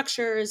terms of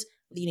structures,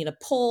 you need a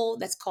pole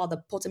that's called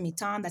the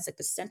potamitan. That's like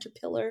the center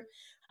pillar.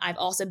 I've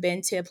also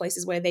been to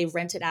places where they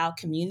rented out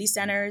community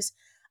centers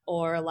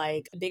or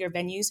like bigger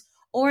venues.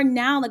 Or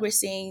now, like we're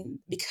seeing,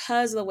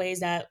 because of the ways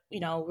that, you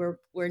know,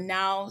 we're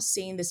now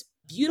seeing this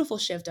beautiful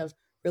shift of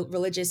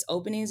religious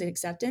openings and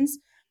acceptance.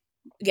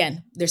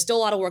 Again, there's still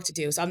a lot of work to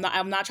do. So I'm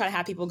not trying to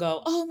have people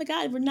go, oh my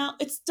God,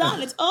 it's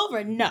done, it's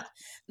over. No,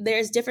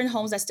 there's different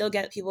homes that still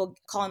get people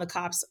calling the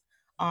cops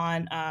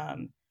on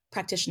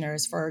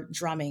practitioners for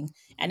drumming.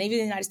 And even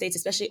in the United States,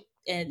 especially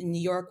in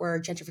New York,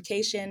 where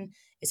gentrification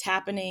is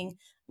happening,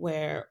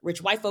 where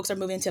rich white folks are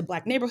moving into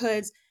Black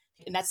neighborhoods.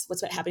 And that's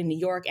what's happening in New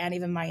York and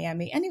even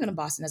Miami and even in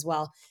Boston as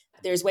well.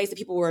 There's ways that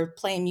people were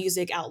playing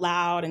music out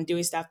loud and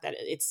doing stuff that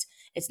it's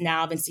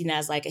now been seen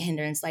as like a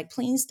hindrance, like,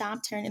 please stop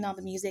turning on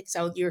the music.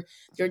 So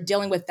you're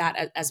dealing with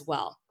that as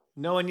well.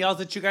 No one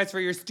yells at you guys for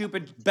your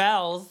stupid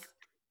bells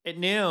at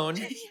noon.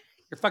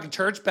 Your fucking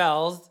church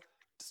bells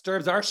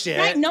disturbs our shit.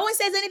 Right? No one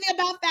says anything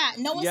about that.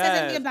 No one says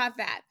anything about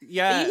that.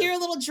 Yeah. But you hear a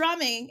little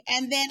drumming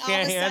and then all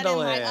of a sudden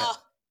like,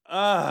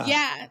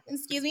 yeah,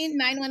 excuse me,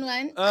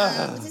 911.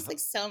 It's just like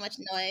so much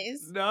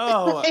noise.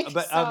 No, like,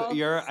 but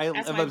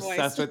I'm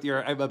obsessed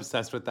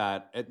with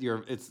that.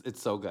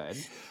 It's so good.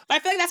 But I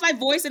feel like that's my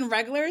voice in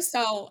regular,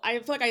 so I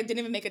feel like I didn't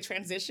even make a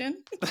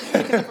transition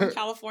because I'm from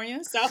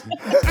California. So.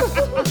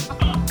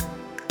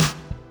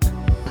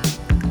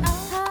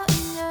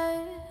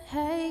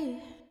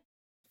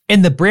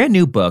 In the brand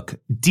new book,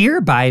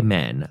 Dear Bi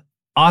Men,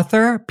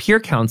 author, peer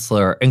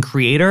counselor, and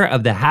creator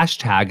of the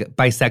hashtag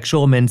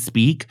Bisexual Men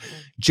Speak,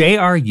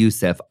 J.R.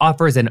 Youssef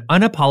offers an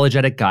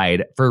unapologetic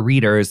guide for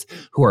readers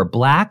who are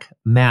Black,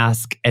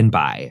 masc, and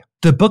bi.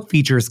 The book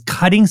features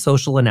cutting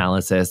social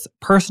analysis,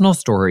 personal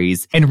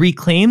stories, and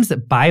reclaims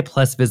bi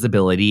plus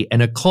visibility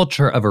in a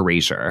culture of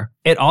erasure.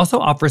 It also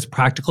offers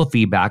practical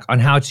feedback on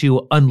how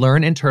to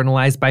unlearn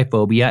internalized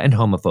biphobia and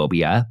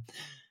homophobia,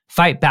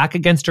 fight back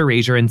against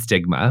erasure and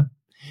stigma,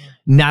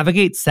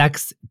 navigate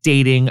sex,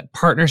 dating,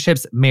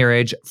 partnerships,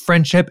 marriage,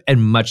 friendship,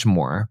 and much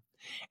more.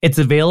 It's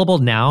available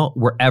now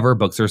wherever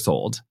books are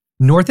sold.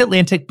 North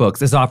Atlantic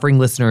Books is offering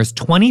listeners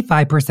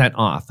 25%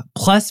 off,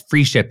 plus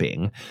free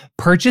shipping.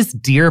 Purchase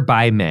Dear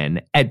by Men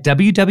at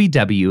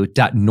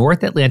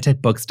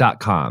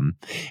www.northatlanticbooks.com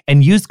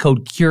and use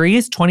code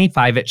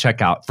CURIOUS25 at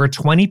checkout for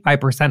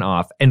 25%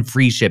 off and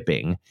free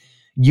shipping.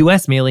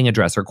 U.S. mailing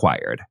address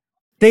required.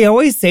 They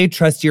always say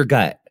trust your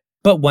gut,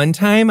 but one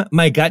time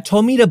my gut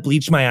told me to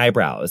bleach my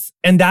eyebrows,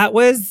 and that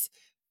was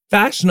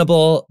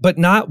fashionable, but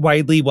not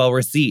widely well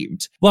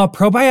received. While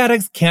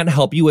probiotics can't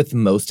help you with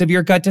most of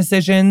your gut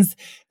decisions,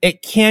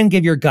 it can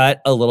give your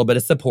gut a little bit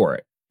of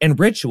support. And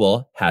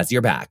Ritual has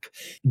your back.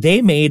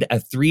 They made a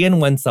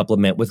 3-in-1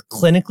 supplement with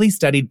clinically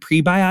studied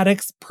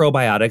prebiotics,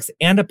 probiotics,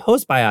 and a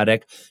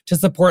postbiotic to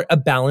support a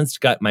balanced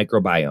gut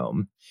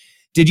microbiome.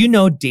 Did you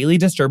know daily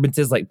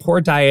disturbances like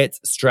poor diets,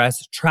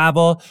 stress,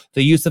 travel,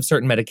 the use of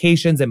certain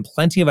medications, and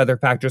plenty of other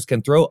factors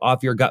can throw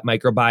off your gut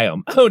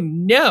microbiome? Oh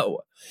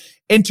no!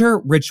 Enter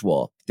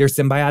Ritual. Their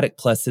Symbiotic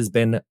Plus has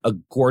been a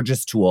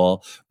gorgeous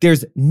tool.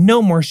 There's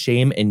no more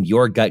shame in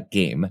your gut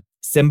game.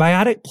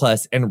 Symbiotic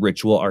Plus and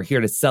Ritual are here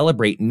to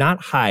celebrate,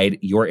 not hide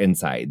your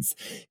insides.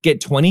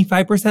 Get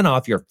 25%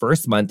 off your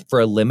first month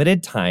for a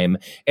limited time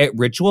at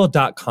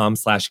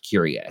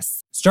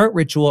ritual.com/curious. Start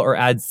Ritual or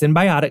add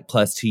Symbiotic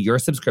Plus to your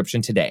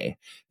subscription today.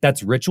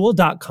 That's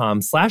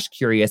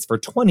ritual.com/curious for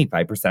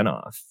 25%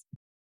 off.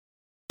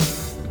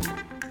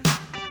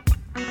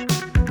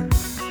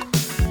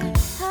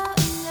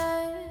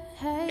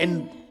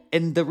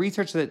 And the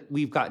research that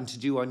we've gotten to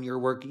do on your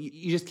work,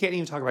 you just can't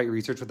even talk about your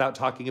research without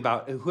talking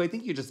about who I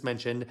think you just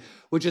mentioned,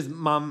 which is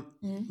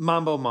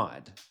Mambo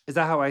Mod. Is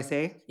that how I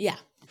say? Yeah.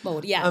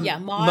 Mode. Yeah.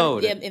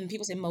 Mod. Yeah, and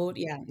people say mode.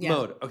 Yeah.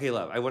 Mode. Okay,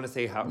 love. I want to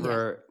say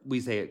however we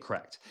say it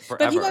correct.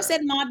 Forever. But people have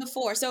said mod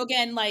before. So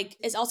again, like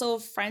it's also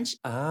French.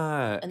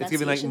 It's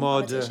giving like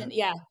mode.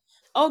 Yeah.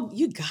 Oh,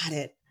 you got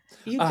it.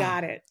 You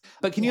got it.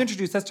 But can you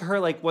introduce us to her?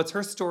 Like, what's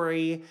her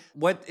story?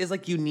 What is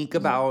like unique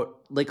about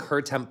like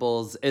her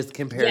temples as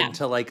compared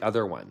to like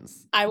other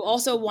ones? I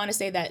also want to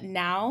say that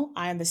now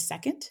I am the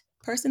second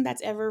person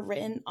that's ever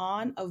written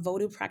on a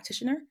Vodou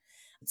practitioner.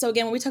 So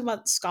again, when we talk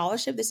about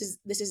scholarship, this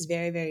is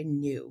very, very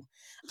new.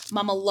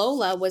 Mama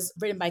Lola was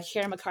written by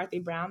Karen McCarthy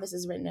Brown. This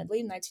is written, I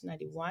believe, in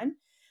 1991.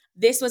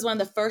 This was one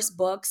of the first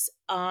books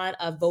on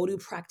a Vodou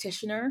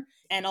practitioner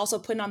and also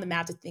putting on the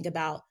map to think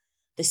about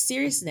the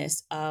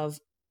seriousness of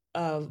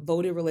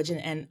Vodou religion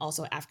and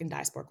also African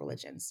diasporic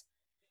religions.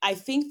 I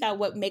think that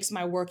what makes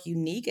my work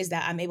unique is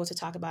that I'm able to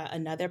talk about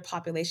another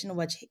population of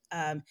which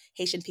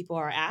Haitian people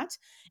are at.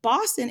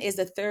 Boston is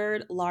the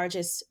third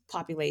largest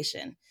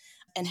population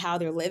and how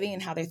they're living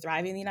and how they're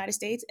thriving in the United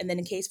States. And then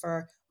in case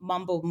for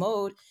Mambo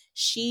Mode,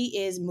 she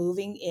is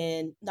moving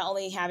in not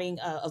only having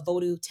a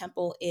Vodou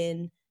temple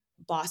in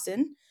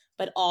Boston,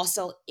 but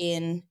also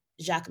in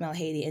Jacmel,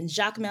 Haiti. And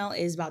Jacmel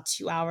is about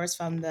 2 hours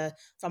from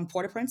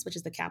Port-au-Prince, which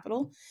is the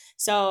capital.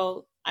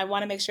 So I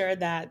want to make sure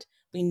that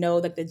we know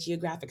like the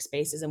geographic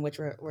spaces in which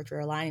we're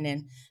aligning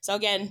in. So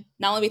again,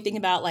 not only we think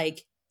about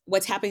like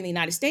what's happening in the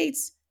United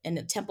States and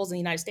the temples in the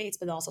United States,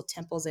 but also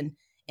temples in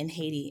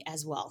Haiti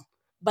as well.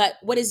 But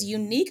what is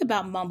unique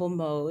about Mambo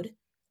Mode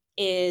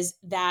is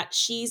that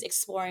she's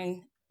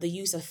exploring the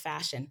use of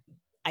fashion.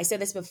 I said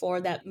this before,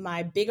 that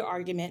my bigger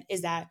argument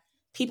is that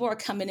people are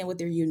coming in with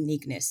their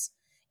uniqueness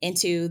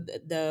into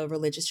the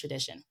religious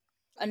tradition.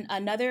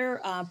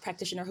 Another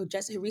practitioner who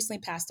recently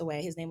passed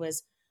away, his name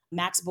was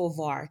Max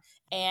Bovar,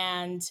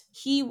 and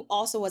he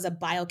also was a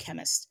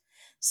biochemist.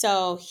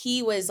 So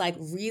he was like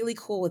really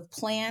cool with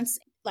plants.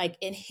 Like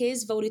in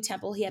his Vodou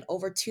temple, he had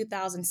over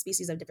 2,000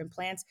 species of different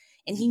plants,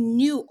 and he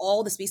knew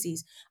all the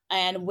species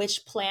and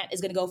which plant is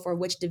going to go for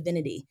which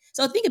divinity.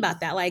 So think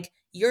about that. Like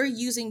you're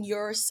using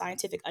your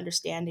scientific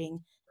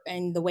understanding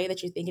and the way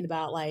that you're thinking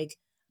about like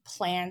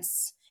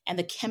plants and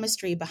the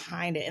chemistry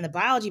behind it and the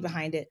biology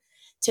behind it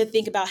to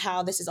think about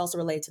how this is also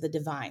related to the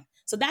divine.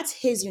 So that's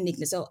his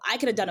uniqueness. So I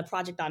could have done a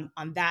project on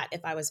that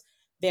if I was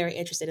very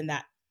interested in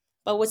that.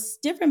 But what's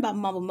different about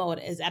Mambo Mode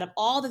is out of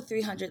all the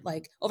 300,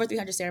 like over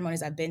 300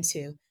 ceremonies I've been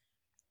to,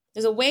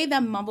 there's a way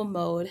that Mambo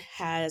Mode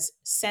has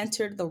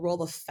centered the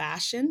role of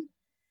fashion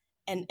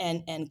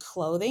and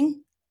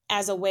clothing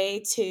as a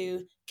way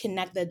to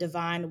connect the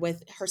divine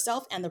with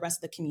herself and the rest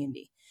of the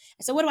community.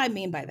 And so what do I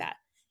mean by that?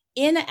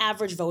 In an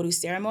average Vodou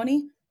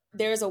ceremony,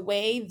 there's a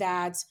way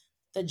that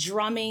the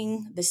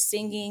drumming, the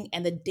singing,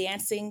 and the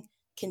dancing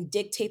can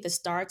dictate the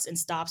starts and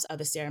stops of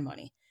the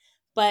ceremony.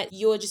 But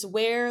you will just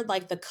wear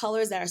like the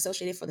colors that are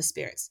associated for the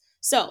spirits.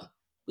 So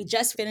we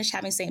just finished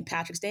having St.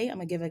 Patrick's Day. I'm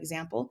gonna give an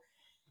example.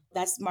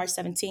 That's March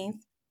 17th.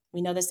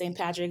 We know that St.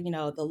 Patrick,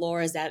 the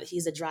lore is that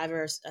he's the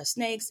driver of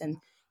snakes. And,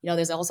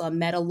 there's also a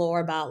meta lore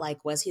about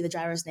like, was he the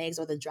driver of snakes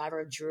or the driver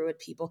of druid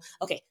people?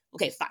 Okay,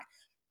 fine.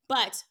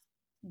 But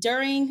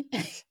during,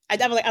 I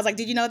was like,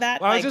 did you know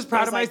that? Well, I was just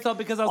proud of myself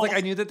because I was like,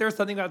 I knew that there was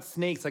something about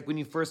snakes. Like when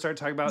you first started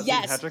talking about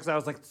St. Patrick's, I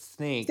was like,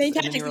 snakes. St.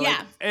 Patrick's, and yeah.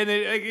 Like, and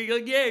then you're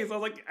like, yay. So I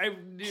was like, I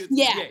knew.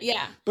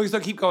 Yeah. But so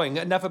keep going.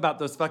 Enough about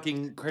those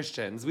fucking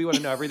Christians. We want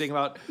to know everything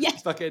about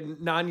fucking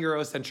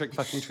non-Eurocentric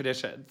fucking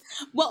traditions.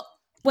 Well,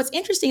 what's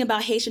interesting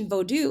about Haitian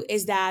Vodou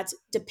is that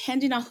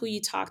depending on who you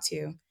talk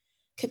to,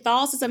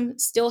 Catholicism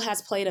still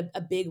has played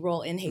a big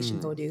role in Haitian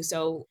Vodou.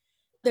 So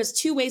there's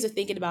two ways of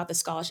thinking about the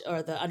scholarship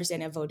or the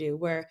understanding of Vodou,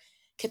 where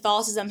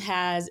Catholicism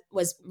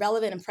was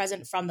relevant and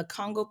present from the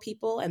Congo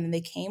people, and then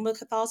they came with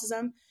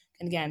Catholicism.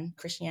 And again,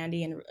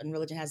 Christianity and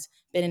religion has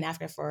been in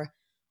Africa for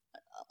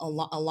a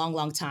long,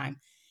 long time.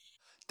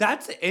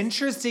 That's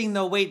interesting,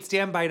 though. Wait,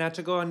 stand by, not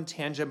to go on a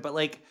tangent, but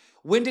like,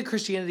 when did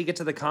Christianity get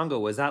to the Congo?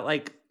 Was that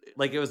like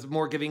it was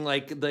more giving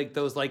like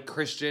those like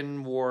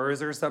Christian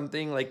wars or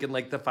something, like in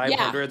like the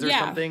 500s or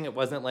something? It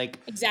wasn't like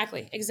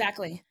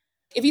exactly.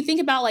 If you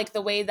think about like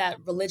the way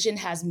that religion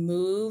has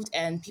moved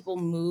and people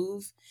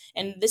move,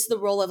 and this is the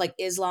role of like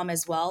Islam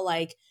as well,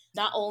 like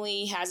not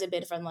only has it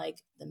been from like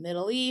the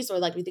Middle East, or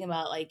like we think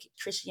about like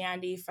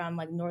Christianity from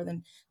like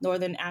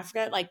northern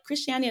Africa, like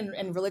Christianity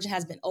and religion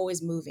has been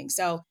always moving.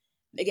 So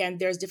again,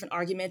 there's different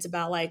arguments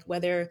about like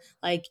whether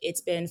like it's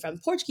been from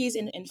Portuguese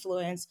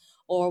influence,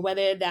 or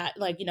whether that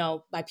like, you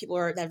know, by people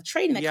that have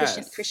traded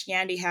that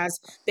Christianity has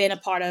been a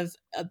part of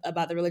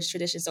about the religious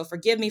tradition. So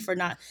forgive me for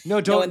not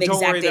knowing the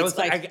exact worry. dates. That was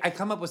like I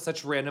come up with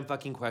such random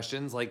fucking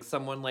questions. Like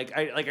someone like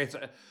I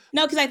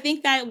no, because I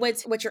think that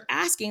what you're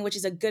asking, which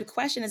is a good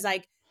question, is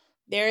like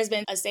there has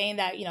been a saying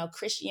that, you know,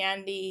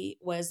 Christianity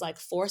was like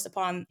forced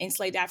upon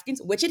enslaved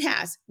Africans, which it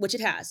has,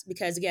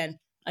 because again,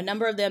 a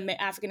number of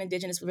the African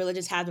indigenous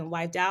religions have been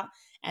wiped out,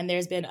 and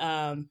there's been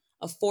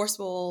a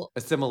forceful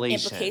assimilation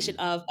implication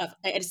of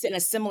an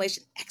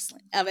assimilation,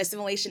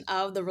 assimilation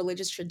of the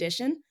religious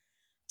tradition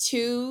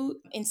to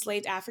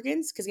enslaved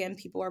Africans. Because again,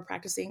 people are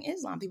practicing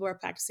Islam, people are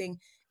practicing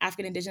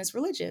African indigenous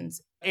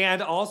religions.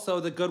 And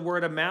also the good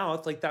word of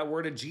mouth, like that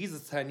word of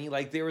Jesus, honey.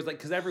 Like there was like,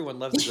 because everyone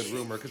loves a good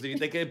rumor, because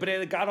but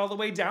it got all the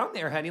way down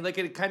there, honey. Like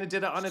it kind of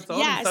did it on its own.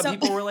 Yeah, and some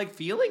people were like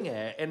feeling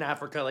it in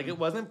Africa. Like it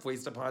wasn't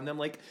foisted upon them.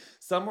 Like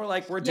some were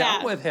like, we're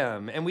down with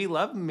him and we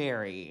love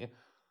Mary.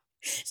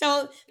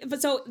 So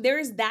there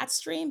is that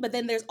stream, but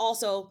then there's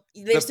also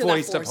the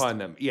foist upon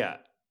them. Yeah,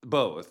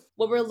 both.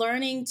 What we're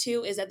learning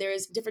too is that there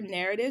is different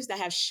narratives that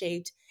have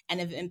shaped and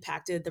have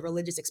impacted the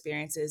religious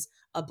experiences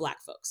of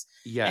Black folks.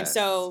 Yes. And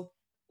so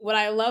what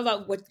I love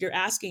about what you're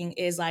asking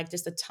is like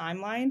just the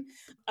timeline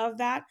of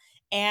that,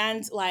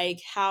 and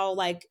like how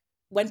like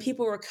when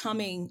people were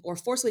coming or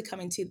forcibly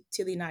coming to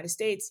the United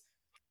States,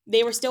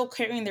 they were still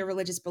carrying their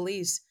religious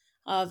beliefs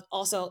of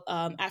also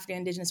African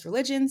indigenous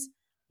religions,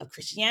 of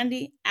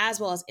Christianity, as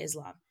well as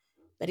Islam.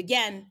 But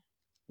again,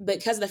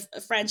 because of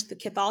the French, the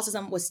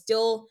Catholicism was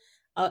still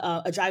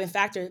a driving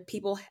factor.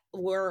 People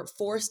were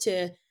forced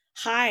to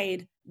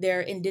hide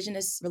their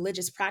indigenous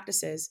religious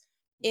practices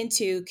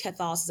into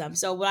Catholicism.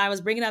 So when I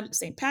was bringing up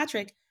St.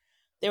 Patrick,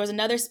 there was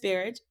another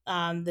spirit,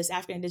 this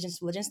African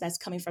indigenous religion that's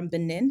coming from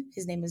Benin.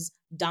 His name is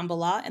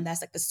Dambala, and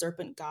that's like the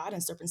serpent god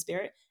and serpent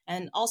spirit,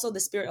 and also the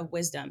spirit of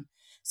wisdom.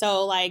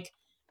 So like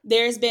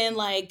there's been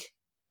like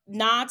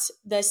not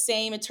the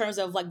same in terms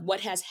of like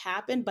what has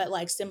happened, but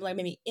like similar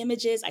maybe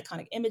images,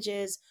 iconic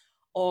images,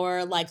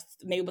 or like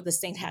maybe what the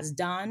saint has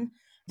done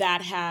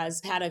that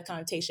has had a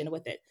connotation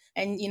with it.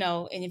 And, you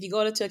know, and if you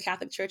go to a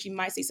Catholic church, you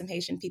might see some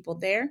Haitian people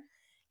there.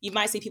 You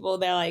might see people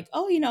that are like,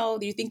 oh, you know,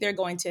 do you think they're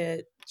going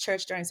to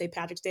church during St.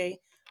 Patrick's Day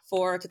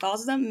for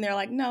Catholicism? And they're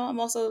like, no, I'm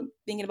also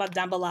thinking about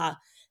Dambala.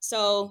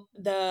 So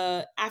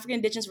the African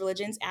indigenous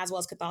religions as well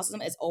as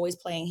Catholicism is always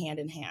playing hand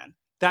in hand.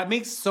 That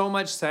makes so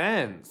much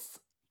sense.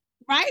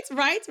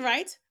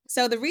 Right.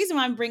 So the reason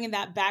why I'm bringing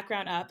that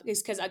background up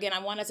is because, again, I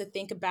want us to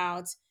think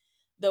about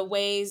the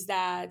ways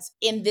that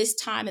in this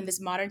time, in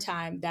this modern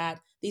time, that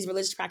these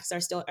religious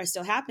practices are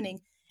still happening.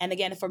 And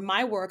again, for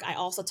my work, I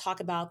also talk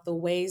about the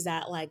ways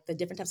that like the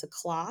different types of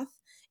cloth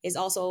is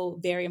also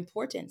very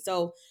important.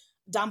 So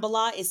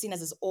Dambala is seen as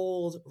this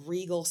old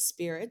regal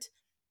spirit.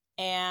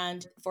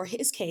 And for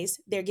his case,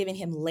 they're giving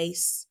him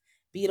lace,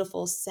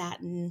 beautiful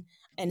satin.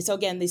 And so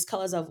again, these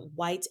colors of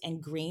white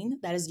and green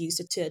that is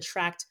used to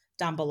attract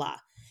Dambala.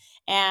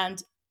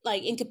 And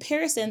like in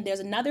comparison, there's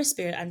another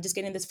spirit. I'm just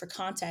getting this for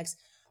context.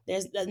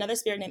 There's another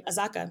spirit named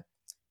Azaka.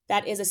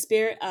 That is a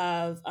spirit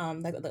of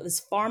like this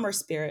farmer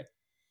spirit.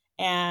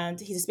 And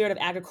he's a spirit of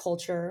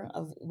agriculture,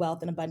 of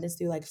wealth and abundance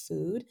through like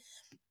food.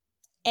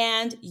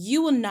 And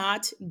you will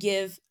not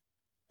give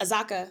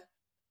Azaka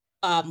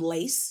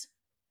lace.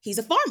 He's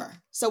a farmer.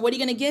 So what are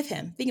you going to give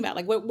him? Think about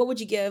like, what would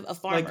you give a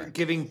farmer? Like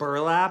giving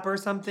burlap or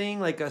something,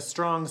 like a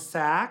strong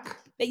sack?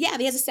 But yeah,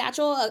 he has a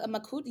satchel, a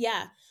makut.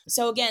 Yeah.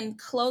 So again,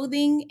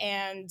 clothing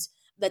and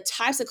the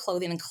types of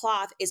clothing and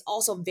cloth is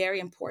also very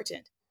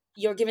important.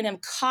 You're giving him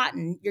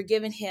cotton. You're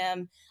giving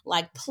him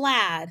like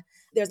plaid.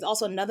 There's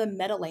also another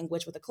meta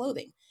language with the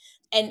clothing.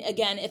 And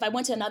again, if I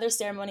went to another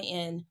ceremony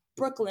in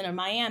Brooklyn or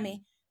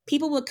Miami,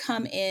 people would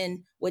come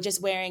in with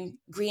just wearing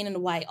green and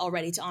white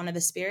already to honor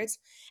the spirits.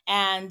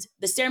 And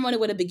the ceremony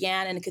would have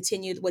began and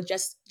continued with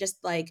just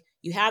like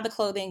you have the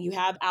clothing, you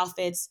have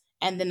outfits,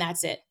 and then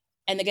that's it.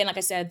 And again, like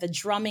I said, the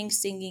drumming,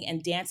 singing,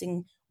 and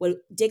dancing would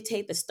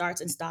dictate the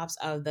starts and stops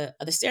of the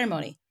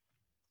ceremony.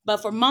 But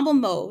for Mumble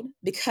Mode,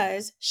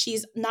 because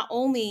she's not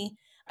only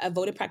a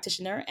Vodou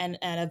practitioner and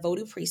a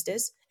Vodou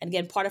priestess, and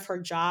again, part of her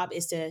job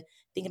is to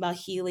think about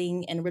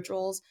healing and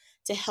rituals,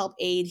 to help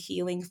aid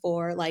healing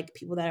for like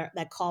people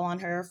that call on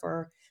her,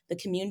 for the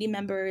community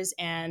members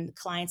and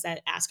clients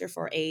that ask her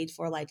for aid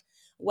for like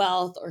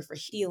wealth or for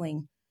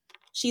healing.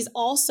 She's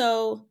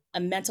also a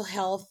mental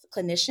health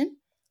clinician.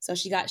 So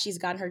she's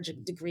gotten her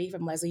degree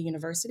from Lesley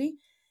University.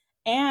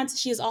 And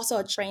she is also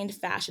a trained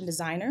fashion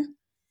designer.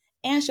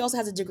 And she also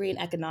has a degree in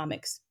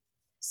economics.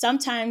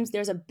 Sometimes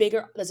there's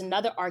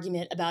another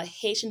argument about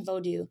Haitian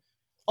Vodou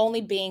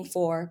only being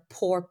for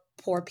poor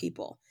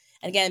people.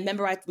 And again,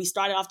 remember we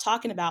started off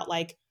talking about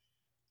like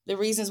the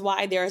reasons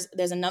why there's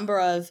a number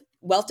of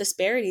wealth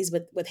disparities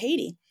with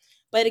Haiti.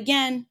 But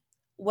again,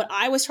 what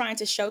I was trying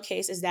to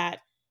showcase is that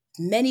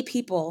many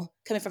people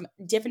coming from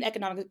different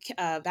economic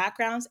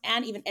backgrounds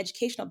and even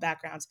educational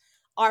backgrounds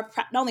are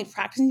not only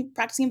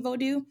practicing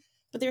Vodou,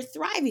 but they're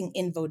thriving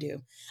in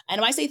Vodou.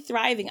 And when I say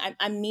thriving,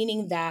 I'm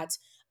meaning that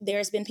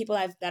there's been people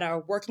that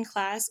are working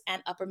class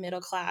and upper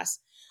middle class.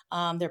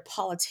 They're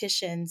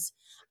politicians,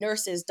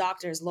 nurses,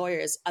 doctors,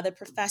 lawyers, other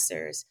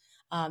professors,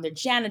 they're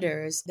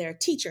janitors, they're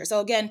teachers. So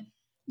again,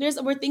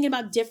 we're thinking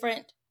about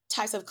different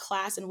types of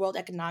class and world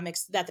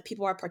economics that the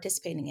people are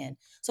participating in.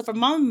 So for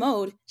Mama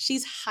Mode,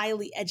 she's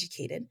highly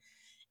educated.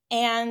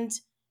 And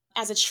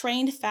as a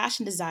trained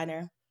fashion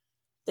designer,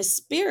 the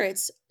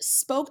spirits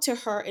spoke to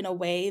her in a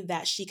way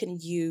that she can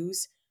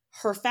use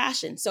her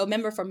fashion. So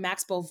remember from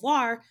Max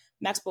Beauvoir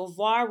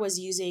was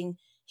using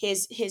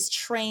his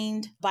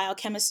trained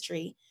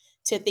biochemistry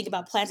to think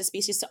about plants and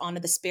species to honor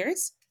the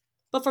spirits.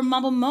 But for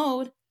Mama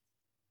Mode,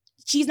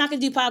 she's not going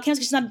to do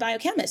biochemistry. She's not a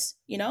biochemist,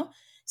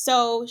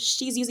 So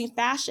she's using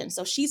fashion.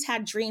 So she's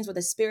had dreams where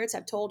the spirits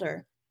have told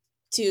her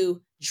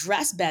to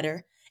dress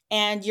better,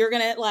 and you're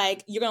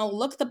gonna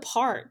look the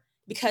part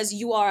because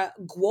you are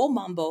Guo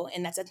Mambo,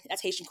 and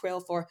that's Haitian Creole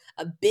for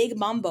a big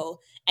mambo,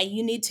 and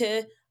you need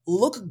to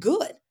look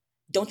good.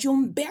 Don't you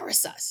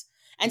embarrass us.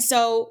 And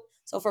so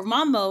for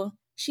Mambo,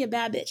 she a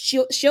bad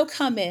bitch. She'll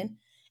come in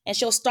and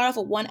she'll start off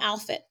with one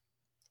outfit.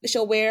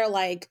 She'll wear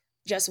like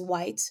just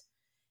white.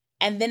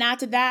 And then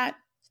after that,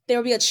 there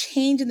will be a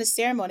change in the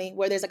ceremony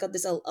where there's like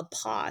a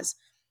pause.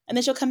 And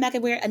then she'll come back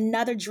and wear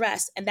another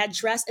dress. And that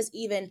dress is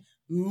even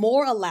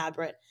more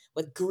elaborate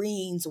with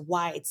greens,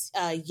 whites,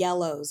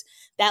 yellows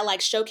that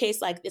like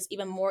showcase like it's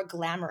even more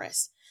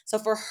glamorous. So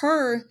for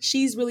her,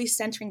 she's really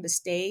centering the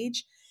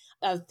stage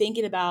of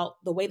thinking about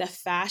the way that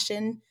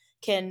fashion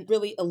can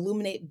really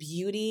illuminate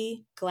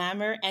beauty,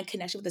 glamour, and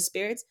connection with the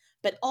spirits.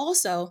 But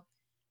also,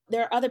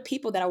 there are other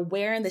people that are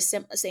wearing the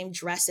same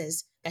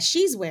dresses that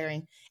she's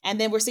wearing. And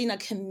then we're seeing a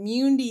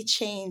community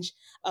change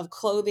of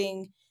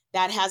clothing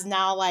that has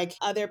now like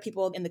other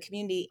people in the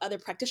community, other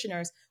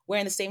practitioners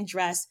wearing the same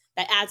dress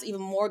that adds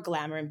even more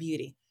glamour and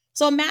beauty.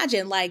 So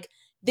imagine like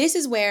this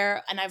is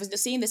where, and I was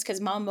just seeing this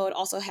because Mama Mode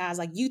also has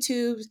like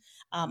YouTube,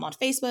 on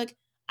Facebook.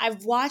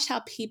 I've watched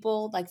how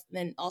people like,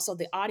 and also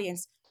the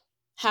audience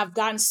have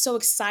gotten so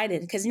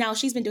excited because now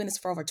she's been doing this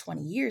for over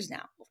 20 years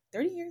now,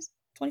 30 years,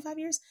 25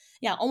 years.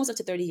 Yeah, almost up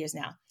to 30 years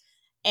now.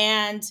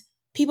 And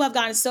people have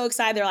gotten so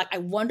excited. They're like, I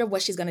wonder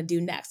what she's going to do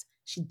next.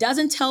 She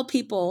doesn't tell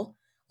people,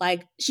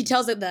 like she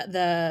tells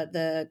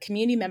the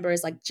community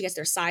members, like she gets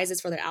their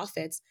sizes for their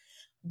outfits,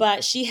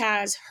 but she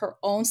has her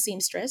own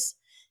seamstress.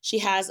 She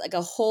has like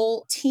a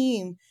whole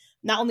team,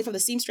 not only for the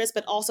seamstress,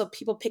 but also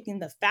people picking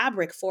the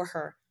fabric for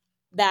her,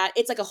 that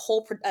it's like a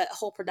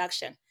whole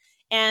production.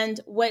 And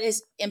what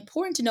is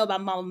important to know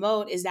about Mama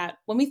Mode is that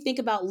when we think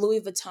about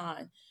Louis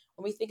Vuitton,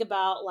 when we think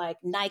about like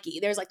Nike,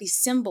 there's like these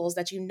symbols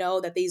that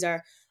that these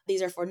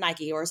are for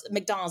Nike, or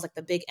McDonald's, like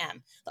the big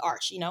M, the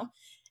arch,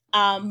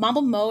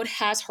 Mama Mode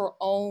has her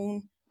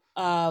own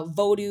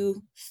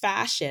Vodou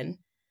fashion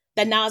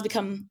that now has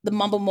become the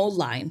Mama Mode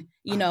line,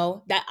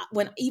 that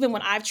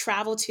when I've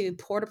traveled to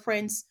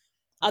Port-au-Prince,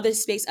 other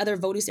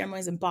Vodou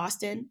ceremonies in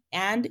Boston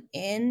and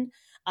in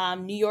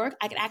New York,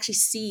 I can actually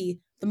see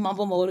the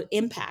Mama Mode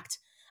impact.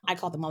 I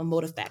call it the Mama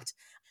Mode effect.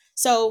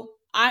 So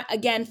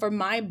for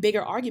my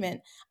bigger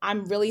argument,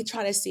 I'm really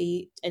trying to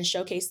see and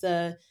showcase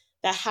that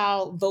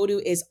how Vodou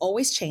is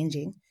always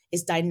changing,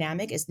 is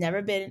dynamic, it's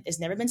never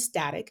been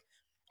static.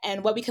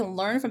 And what we can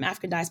learn from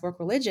African diasporic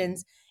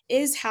religions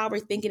is how we're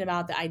thinking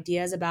about the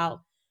ideas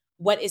about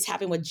what is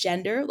happening with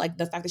gender, like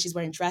the fact that she's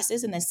wearing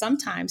dresses, and then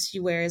sometimes she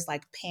wears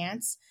like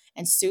pants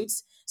and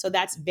suits. So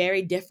that's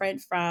very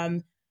different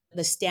from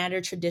the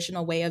standard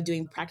traditional way of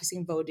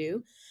practicing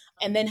Vodou.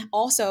 And then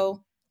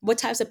also what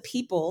types of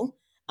people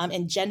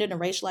and gendered and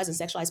racialized and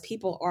sexualized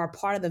people are a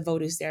part of the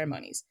Vodou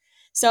ceremonies.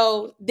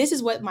 So this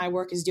is what my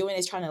work is doing,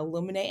 is trying to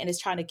illuminate and is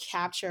trying to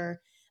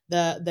capture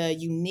the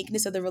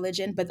uniqueness of the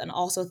religion, but then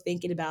also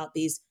thinking about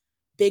these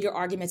bigger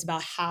arguments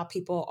about how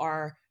people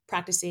are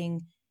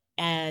practicing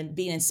and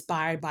being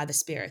inspired by the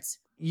spirits.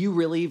 You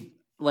really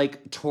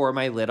like tore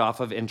my lid off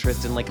of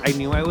interest, and like I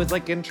knew I was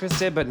like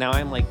interested, but now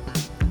I'm like.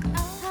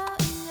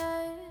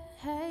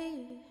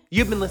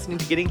 You've been listening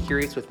to Getting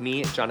Curious with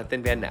me,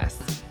 Jonathan Van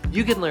Ness.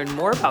 You can learn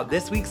more about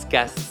this week's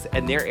guests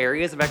and their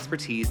areas of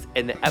expertise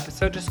in the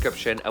episode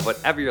description of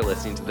whatever you're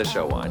listening to the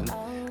show on.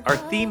 Our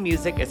theme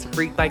music is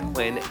Freak by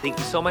Quinn. Thank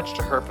you so much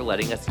to her for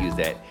letting us use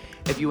it.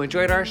 If you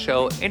enjoyed our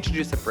show,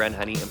 introduce a friend,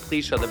 honey, and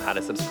please show them how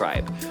to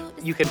subscribe.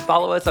 You can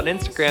follow us on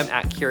Instagram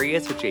at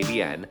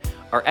CuriousWithJBN.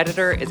 Our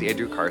editor is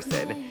Andrew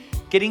Carson.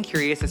 Getting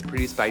Curious is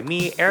produced by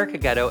me, Erica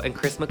Ghetto, and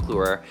Chris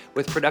McClure,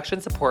 with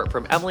production support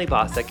from Emily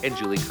Bossack and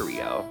Julie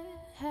Carrillo.